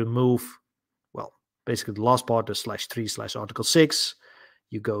if you remove, well, basically the last part, the /3/article6,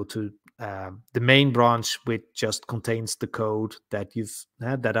 you go to the main branch, which just contains the code that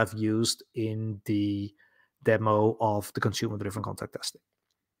that I've used in the demo of the consumer-driven contract testing.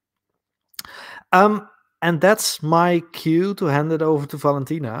 And that's my cue to hand it over to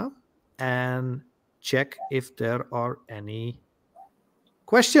Valentina and check if there are any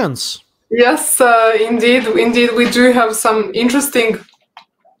questions. Yes, indeed, we do have some interesting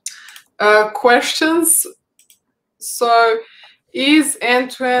questions. So, is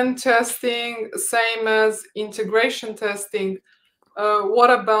end-to-end testing same as integration testing?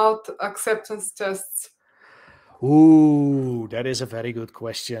 What about acceptance tests? Ooh, that is a very good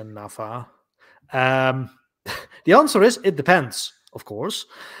question, Nafa. The answer is it depends, of course.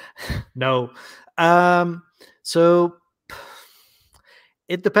 No. So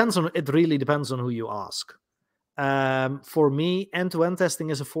it really depends on who you ask. For me, end-to-end testing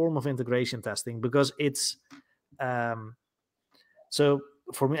is a form of integration testing because it's so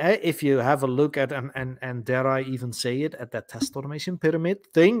for me, if you have a look at and dare I even say it, at that test automation pyramid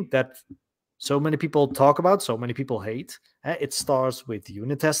thing that so many people talk about, so many people hate, it starts with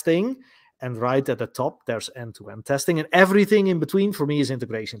unit testing, and right at the top there's end-to-end testing, and everything in between for me is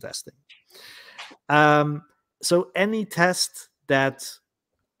integration testing. So any test that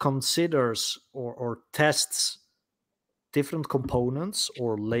considers or tests different components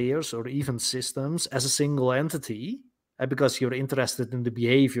or layers or even systems as a single entity, because you're interested in the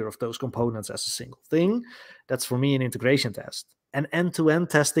behavior of those components as a single thing, that's for me an integration test. And end-to-end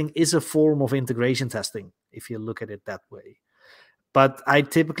testing is a form of integration testing, if you look at it that way. But I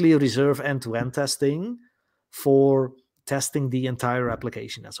typically reserve end-to-end testing for testing the entire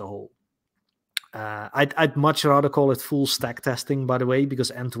application as a whole. I'd much rather call it full stack testing, by the way,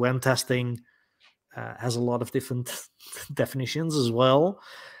 because end-to-end testing has a lot of different definitions as well.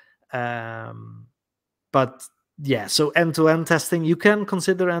 But yeah, so end-to-end testing, you can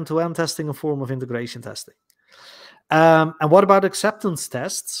consider end-to-end testing a form of integration testing. And what about acceptance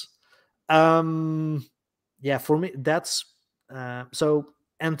tests? Yeah, for me, that's so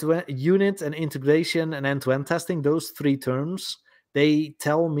end-to-end unit and integration and end-to-end testing, those three terms, they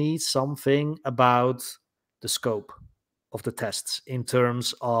tell me something about the scope of the tests in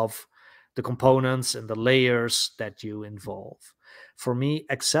terms of the components and the layers that you involve. For me,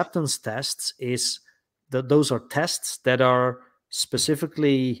 acceptance tests is those are tests that are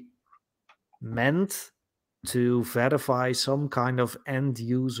specifically meant to verify some kind of end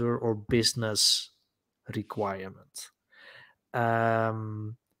user or business requirement.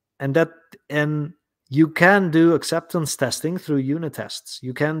 And you can do acceptance testing through unit tests.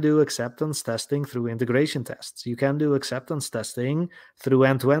 You can do acceptance testing through integration tests. You can do acceptance testing through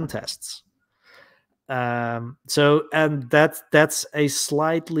end-to-end tests. So, and that's a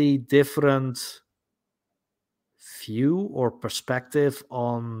slightly different view or perspective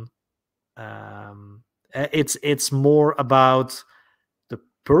on It's more about the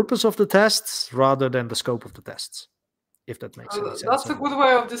purpose of the tests rather than the scope of the tests, if that makes any sense. That's a good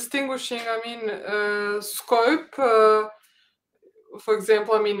way of distinguishing. I mean, scope. For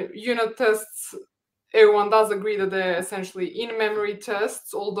example, I mean, unit tests. Everyone does agree that they're essentially in-memory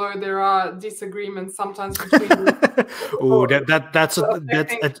tests, although there are disagreements sometimes between. Oh, that's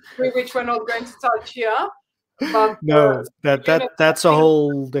which we're not going to touch here. But no, unit that's a testing,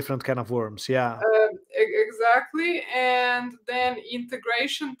 whole different can of worms. Yeah. exactly. And then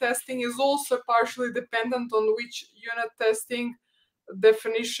integration testing is also partially dependent on which unit testing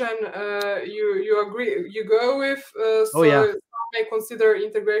definition you go with. Oh yeah. So some may consider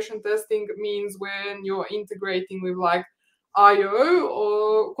integration testing means when you're integrating with like IO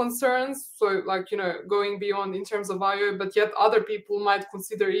or concerns, so like going beyond in terms of IO, but yet other people might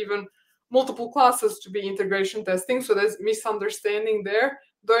consider even multiple classes to be integration testing. So there's misunderstanding there.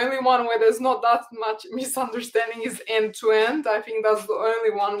 The only one where there's not that much misunderstanding is end to end. I think that's the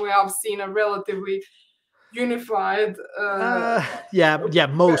only one where I've seen a relatively unified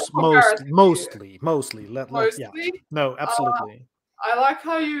mostly mostly. no, absolutely. I like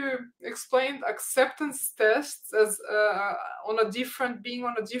how you explained acceptance tests as being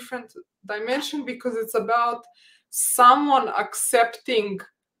on a different dimension, because it's about someone accepting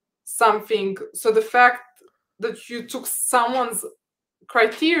something. So the fact that you took someone's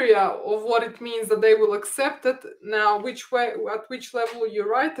criteria of what it means that they will accept it. Now, at which level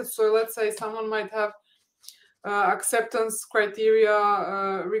you write it. So let's say someone might have acceptance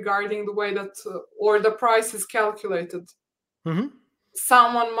criteria regarding the way that or the price is calculated. Mm-hmm.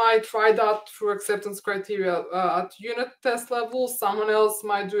 Someone might try that through acceptance criteria at unit test level. Someone else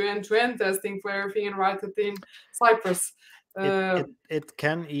might do end-to-end testing for everything and write it in Cypress. It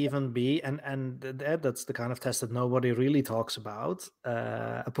can even be, and that's the kind of test that nobody really talks about,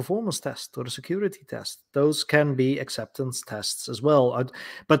 a performance test or a security test. Those can be acceptance tests as well.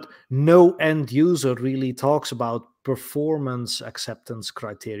 But no end user really talks about performance acceptance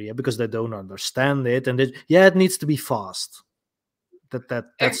criteria because they don't understand it. And it needs to be fast. That's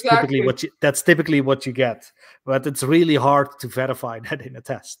exactly. typically what you get, but it's really hard to verify that in a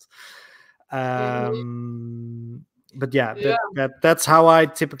test. But that's how I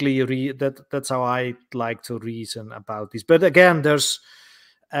typically that's how I like to reason about these. But again, there's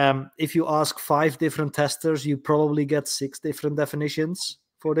if you ask 5 different testers, you probably get 6 different definitions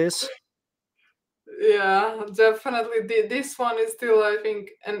for this. Yeah, definitely. This one is still, I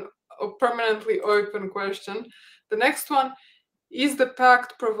think, a permanently open question. The next one, is the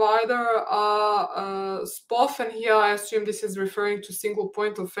packed provider SPOF? And here I assume this is referring to single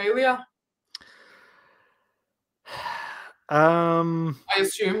point of failure. I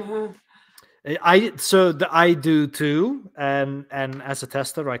assume. I do too, and as a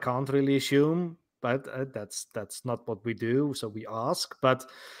tester, I can't really assume, but that's not what we do. So we ask. But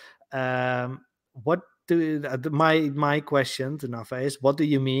what do my question to Nafa is, what do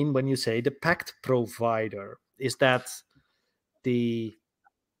you mean when you say the packed provider? Is that the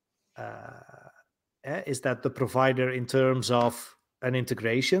provider in terms of an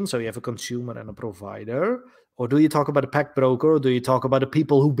integration? So you have a consumer and a provider, or do you talk about a packed broker, or do you talk about the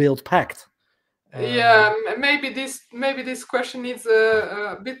people who build packed? Yeah, maybe this question needs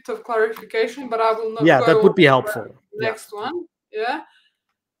a bit of clarification, but I will not. Yeah, that would be helpful. Next one, yeah.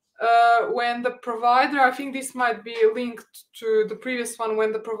 When the provider, I think this might be linked to the previous one.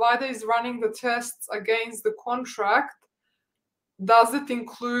 When the provider is running the tests against the contract, does it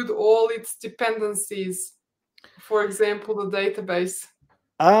include all its dependencies? For example, the database.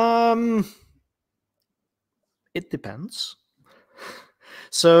 It depends.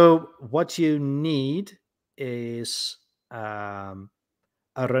 So what you need is a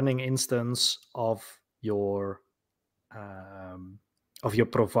running instance of your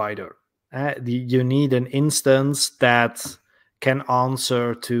provider. You need an instance that can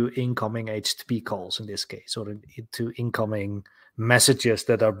answer to incoming HTTP calls in this case, or to incoming messages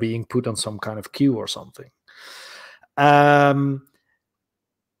that are being put on some kind of queue or something.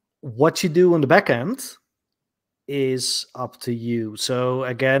 What you do on the back end is up to you. So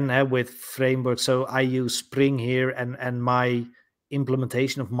again, with framework, so I use Spring here, and my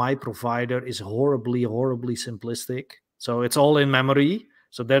implementation of my provider is horribly simplistic. So it's all in memory,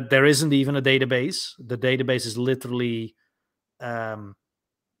 so that there isn't even a database. The database is literally a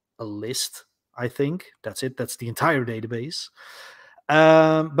list, I think. That's it. That's the entire database.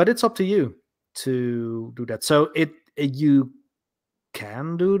 But it's up to you to do that. So you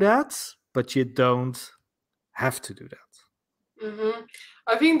can do that, but you don't have to do that.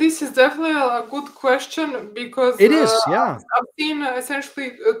 I think this is definitely a good question because It is, yeah. I've seen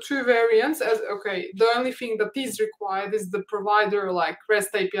essentially two variants. As okay, the only thing that is required is the provider, like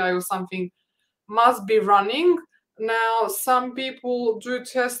REST API or something, must be running. Now, some people do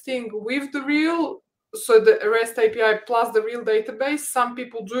testing with the real, so the REST API plus the real database. Some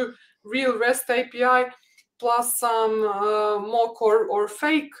people do real REST API plus some mock or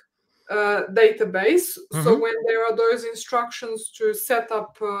fake database. So when there are those instructions to set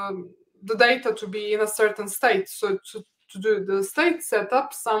up the data to be in a certain state, so to do the state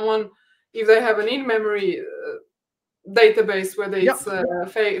setup, someone, if they have an in-memory database, whether it's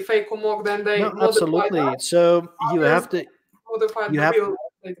fake or mock, then they modify absolutely. that. So you have to modify you the have real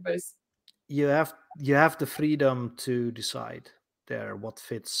database. you have the freedom to decide there what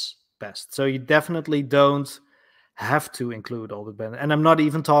fits best. So you definitely don't have to include all the benefits. And I'm not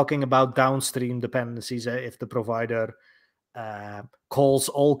even talking about downstream dependencies if the provider calls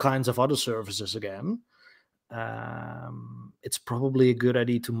all kinds of other services again. It's probably a good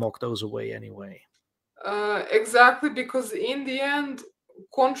idea to mock those away anyway. Exactly, because in the end,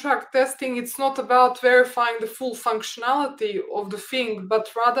 contract testing, it's not about verifying the full functionality of the thing, but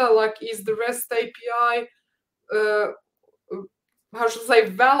rather like, is the REST API how should I say,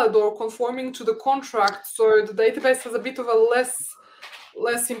 valid or conforming to the contract? So the database has a bit of a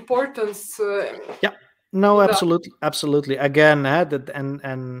less importance. Yeah. No, absolutely. Again,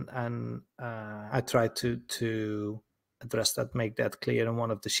 and I try to address that, make that clear in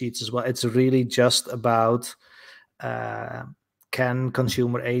one of the sheets as well. It's really just about can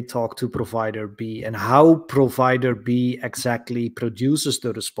consumer A talk to provider B, and how provider B exactly produces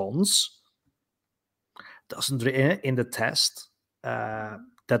the response doesn't in the test.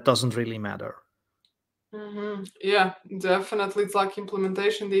 That doesn't really matter. Yeah, definitely. It's like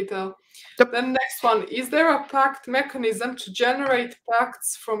implementation detail. Yep. Then next one, is there a packed mechanism to generate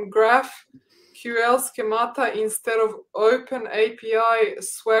packs from GraphQL schemata instead of open API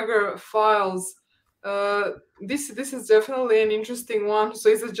Swagger files? This is definitely an interesting one. So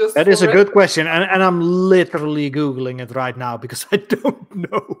is it just that is a good question, and I'm literally Googling it right now because I don't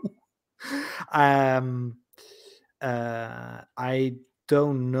know. I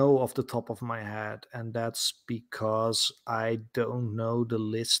don't know off the top of my head, and that's because I don't know the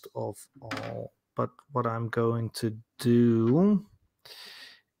list of all. But what I'm going to do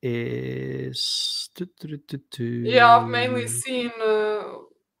is yeah, I've mainly seen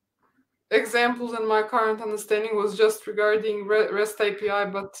examples, and my current understanding was just regarding REST API,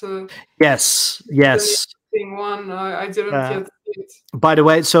 but yes one I didn't yet see it. By the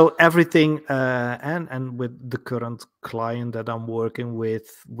way, so everything and with the current client that I'm working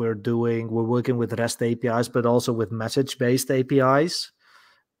with, we're working with REST APIs, but also with message-based APIs,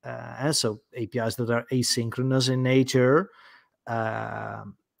 and so APIs that are asynchronous in nature.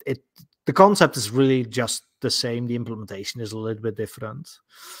 The concept is really just the same. The implementation is a little bit different.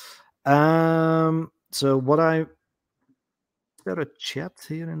 So what is there a chat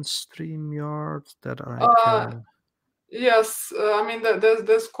here in StreamYard that I can? Yes, I mean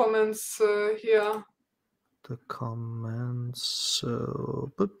there's comments here. The comments.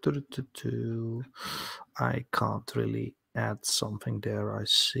 So I can't really add something there. I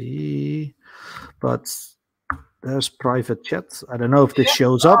see, but there's private chat. I don't know if this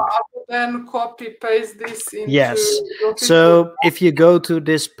shows up. I will then copy paste this into. Yes. So if you go to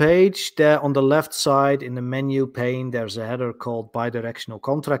this page, there on the left side in the menu pane, there's a header called bidirectional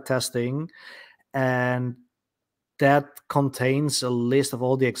contract testing, and that contains a list of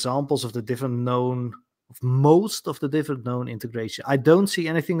all the examples of the different known, of most of the different known integration. I don't see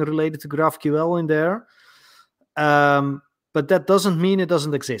anything related to GraphQL in there, but that doesn't mean it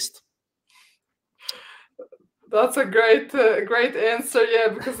doesn't exist. That's a great answer, yeah,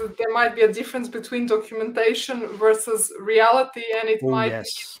 because there might be a difference between documentation versus reality, and it might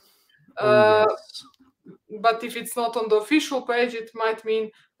yes. be, yes. But if it's not on the official page, it might mean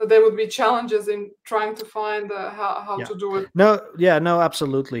that there would be challenges in trying to find how to do it. No,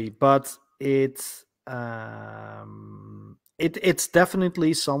 absolutely. But it's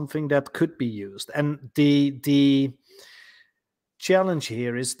definitely something that could be used. And the challenge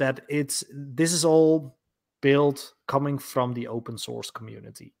here is that this is all built coming from the open source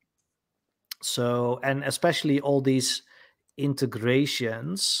community. So, and especially all these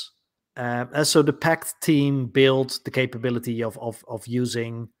integrations. So the Pact team built the capability of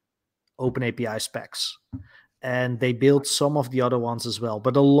using Open API specs, and they built some of the other ones as well.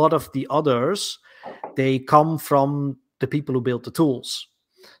 But a lot of the others, they come from the people who built the tools.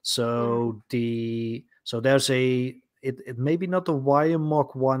 So there's it maybe not the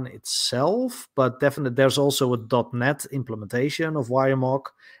WireMock one itself, but definitely there's also a .NET implementation of WireMock.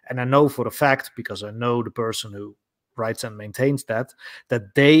 And I know for a fact, because I know the person who writes and maintains that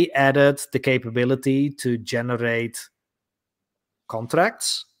they added the capability to generate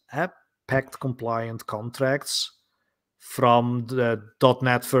contracts, pact compliant contracts from the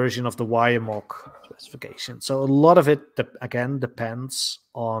 .NET version of the WireMock specification. So a lot of it, again, depends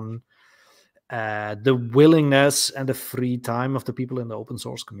on the willingness and the free time of the people in the open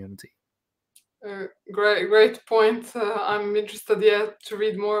source community. Great point. I'm interested to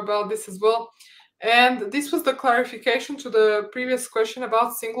read more about this as well. And this was the clarification to the previous question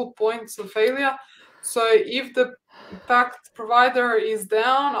about single points of failure. So if the pact provider is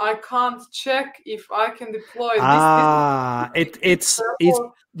down, I can't check if I can deploy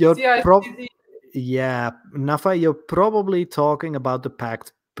Yeah, Nafa, you're probably talking about the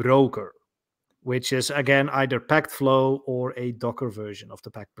pact broker, which is again either pact flow or a Docker version of the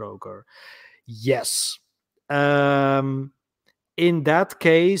pact broker. Yes. In that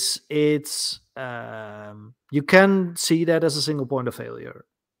case, it's you can see that as a single point of failure,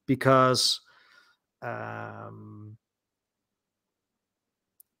 because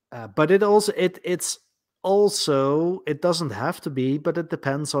but it doesn't have to be, but it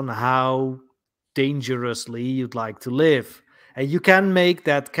depends on how dangerously you'd like to live. And you can make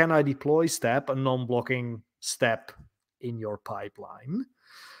that can I deploy step a non-blocking step in your pipeline,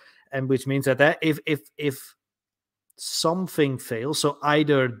 and which means that if something fails, so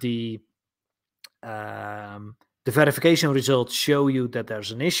either the verification results show you that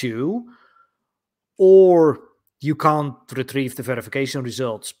there's an issue, or you can't retrieve the verification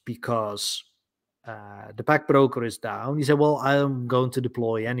results because the pact broker is down, you say, well, I'm going to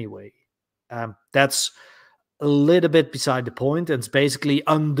deploy anyway. That's a little bit beside the point, and it's basically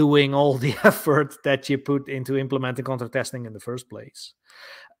undoing all the effort that you put into implementing contract testing in the first place.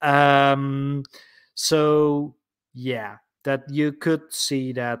 So yeah, that you could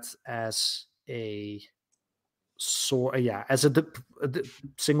see that as a as a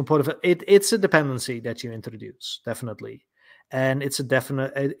single point of it's a dependency that you introduce, definitely, and it's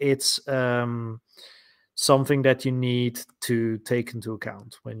something that you need to take into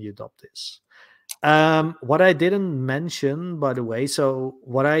account when you adopt this. What I didn't mention, by the way, so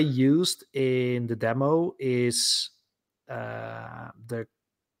what I used in the demo is the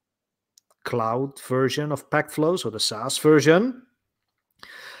cloud version of Pactflow, so the SaaS version.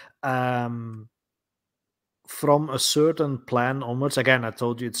 From a certain plan onwards, again, I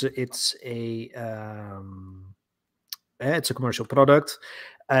told you it's a commercial product.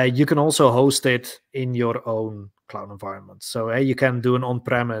 You can also host it in your own cloud environment. So you can do an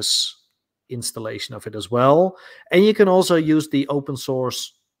on-premise installation of it as well. And you can also use the open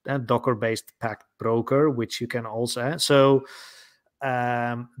source Docker-based pact broker, which you can also. So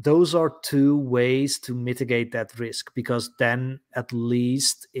those are two ways to mitigate that risk, because then at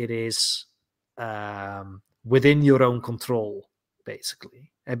least it is within your own control,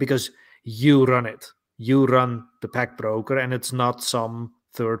 basically, because you run it. You run the pact broker, and it's not some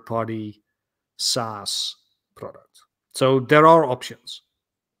third-party SaaS product. So there are options.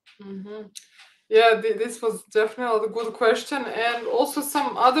 Mm-hmm. Yeah, this was definitely a good question, and also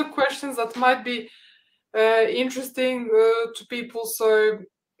some other questions that might be interesting to people. So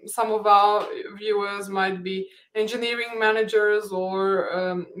some of our viewers might be engineering managers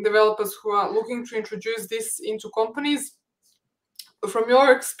or developers who are looking to introduce this into companies. From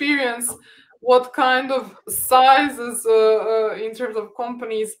your experience, what kind of sizes in terms of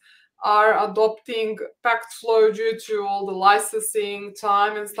companies are adopting pact flow due to all the licensing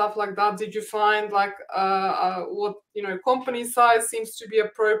time and stuff like that? Did you find like what company size seems to be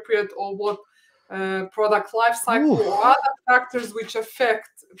appropriate, or what product life cycle or other factors which affect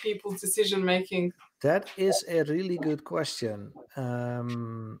people's decision making? That is a really good question.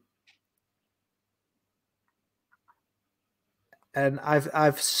 And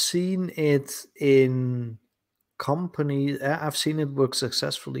I've seen it in companies. I've seen it work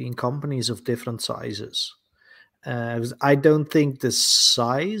successfully in companies of different sizes. I don't think the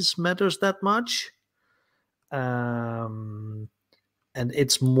size matters that much, and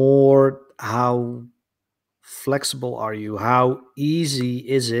it's more how flexible are you? How easy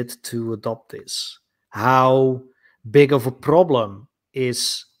is it to adopt this? How big of a problem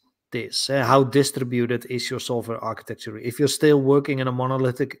is this? How distributed is your software architecture? If you're still working in a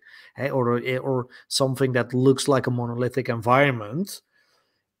monolithic or something that looks like a monolithic environment,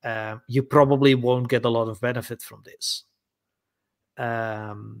 you probably won't get a lot of benefit from this.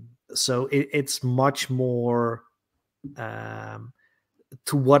 So it's much more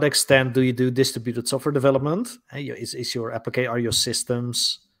to what extent do you do distributed software development? Is your application, are your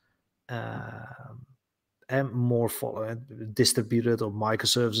systems and more distributed or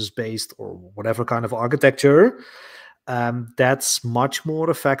microservices based or whatever kind of architecture? That's much more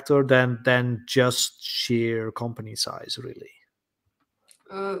a factor than just sheer company size, really.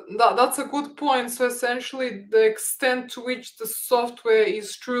 That's a good point. So essentially, the extent to which the software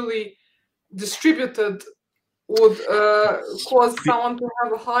is truly distributed would cause someone to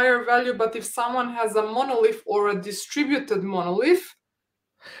have a higher value. But if someone has a monolith or a distributed monolith,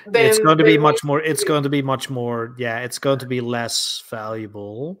 then it's going to they be will much more. It's going to be much more. Yeah, it's going to be less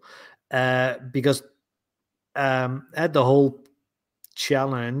valuable because at the whole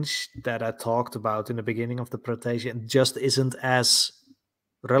challenge that I talked about in the beginning of the presentation just isn't as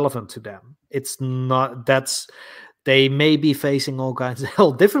relevant to them. It's not. They may be facing all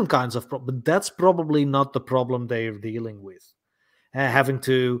different kinds of problems, but that's probably not the problem they're dealing with. Having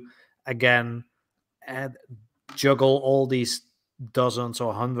to again juggle all these dozens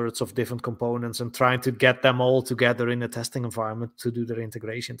or hundreds of different components and trying to get them all together in a testing environment to do their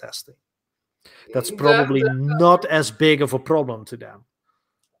integration testing. That's probably not as big of a problem to them.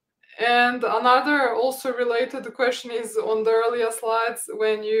 And another also related question is on the earlier slides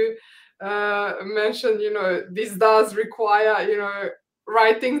when you mentioned, this does require,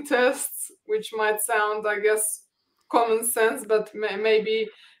 writing tests, which might sound, I guess, common sense, but maybe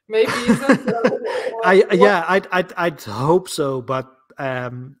isn't. I'd hope so, but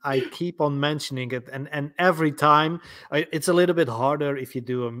I keep on mentioning it, and every time it's a little bit harder if you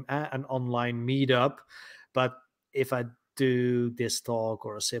do an online meetup, but if I do this talk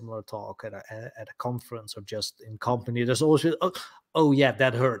or a similar talk at a conference or just in company, there's always oh yeah,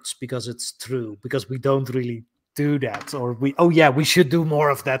 that hurts because it's true, because we don't really do that, or we should do more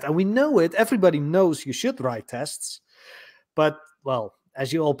of that, and we know it. Everybody knows you should write tests, but well,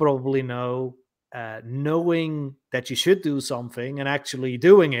 as you all probably know, knowing that you should do something and actually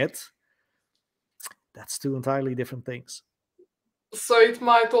doing it, that's two entirely different things. So it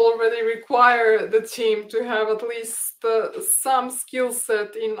might already require the team to have at least some skill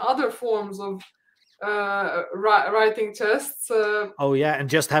set in other forms of writing tests. Oh yeah, and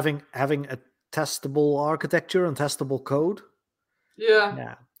just having a testable architecture and testable code.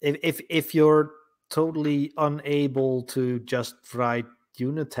 Yeah. If you're totally unable to just write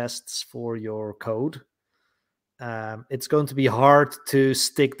unit tests for your code, it's going to be hard to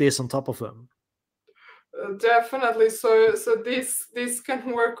stick this on top of them. Definitely. So this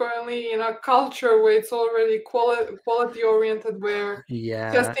can work only in a culture where it's already quality oriented, where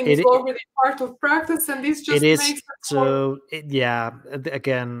testing is already part of practice, and this just makes it so.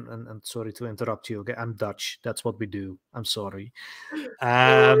 Again, and sorry to interrupt you. Okay, I'm Dutch. That's what we do. I'm sorry,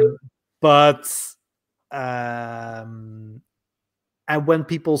 but and when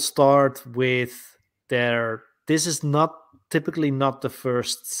people start with this is not typically not the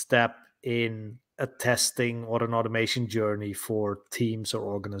first step in a testing or an automation journey for teams or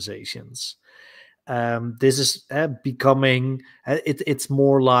organizations. This is becoming it's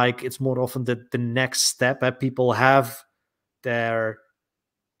more often the next step. People have their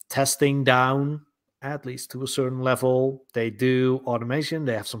testing down at least to a certain level. They do automation,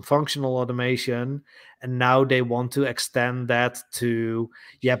 they have some functional automation, and now they want to extend that to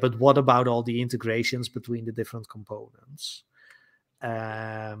but what about all the integrations between the different components?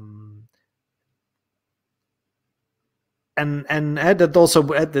 And that also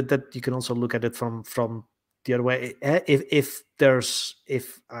that you can also look at it from the other way. If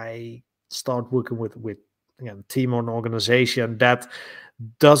I start working with again team or an organization that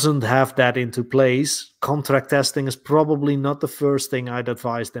doesn't have that into place, contract testing is probably not the first thing I'd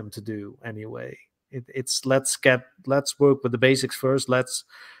advise them to do anyway. It's let's work with the basics first. Let's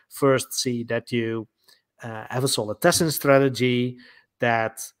first see that you have a solid testing strategy,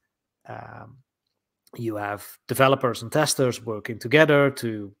 that you have developers and testers working together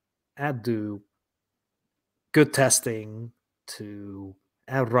to do good testing, to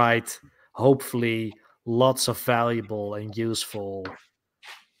write hopefully lots of valuable and useful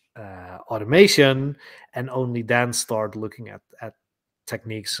automation, and only then start looking at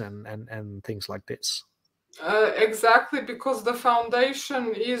techniques and things like this. Exactly, because the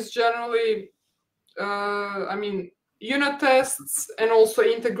foundation is generally, unit tests and also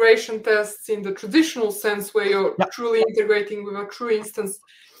integration tests in the traditional sense, where you're truly integrating with a true instance,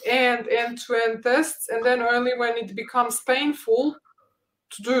 and end-to-end tests. And then only when it becomes painful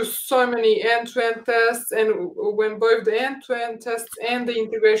to do so many end-to-end tests, and when both the end-to-end tests and the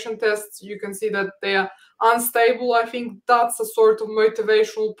integration tests, you can see that they are unstable, I think that's a sort of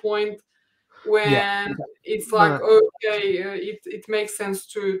motivational point when it's like, okay, it makes sense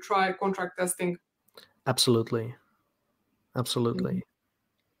to try contract testing. Absolutely.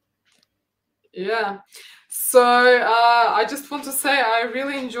 Yeah. So I just want to say I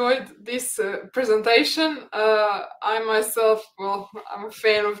really enjoyed this presentation. I myself, well, I'm a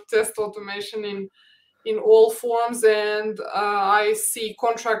fan of test automation in all forms, and I see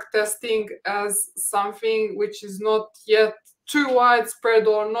contract testing as something which is not yet too widespread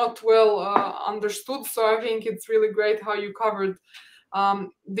or not well understood. So I think it's really great how you covered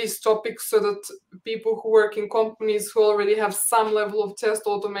these topics, so that people who work in companies who already have some level of test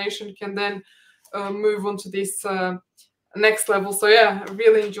automation can then move on to this next level. So yeah, I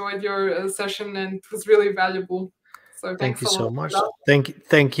really enjoyed your session, and it was really valuable. So Thank thanks you a lot so for much. that.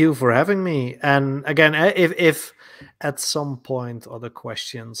 Thank you for having me. And again, if at some point other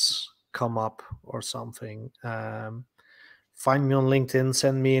questions come up or something, find me on LinkedIn,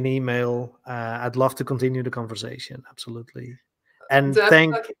 send me an email. I'd love to continue the conversation. Absolutely. And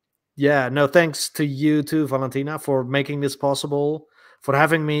Definitely. thanks to you too, Valentina, for making this possible, for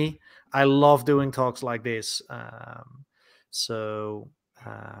having me. I love doing talks like this. So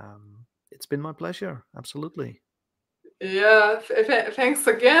it's been my pleasure. Absolutely. Yeah, thanks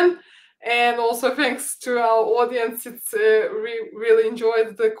again. And also thanks to our audience. It's really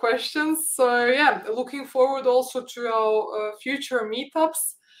enjoyed the questions. So yeah, looking forward also to our future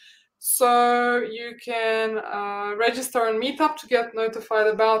meetups. So you can register on Meetup to get notified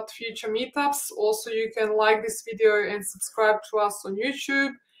about future meetups. Also, you can like this video and subscribe to us on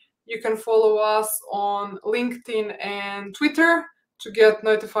YouTube. You can follow us on LinkedIn and Twitter to get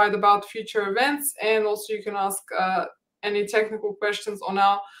notified about future events. And also you can ask any technical questions on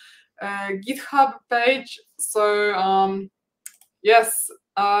our GitHub page. So yes,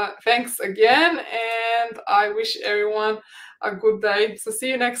 thanks again, and I wish everyone a good day. So see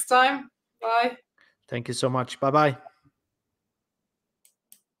you next time. Bye. Thank you so much. Bye-bye.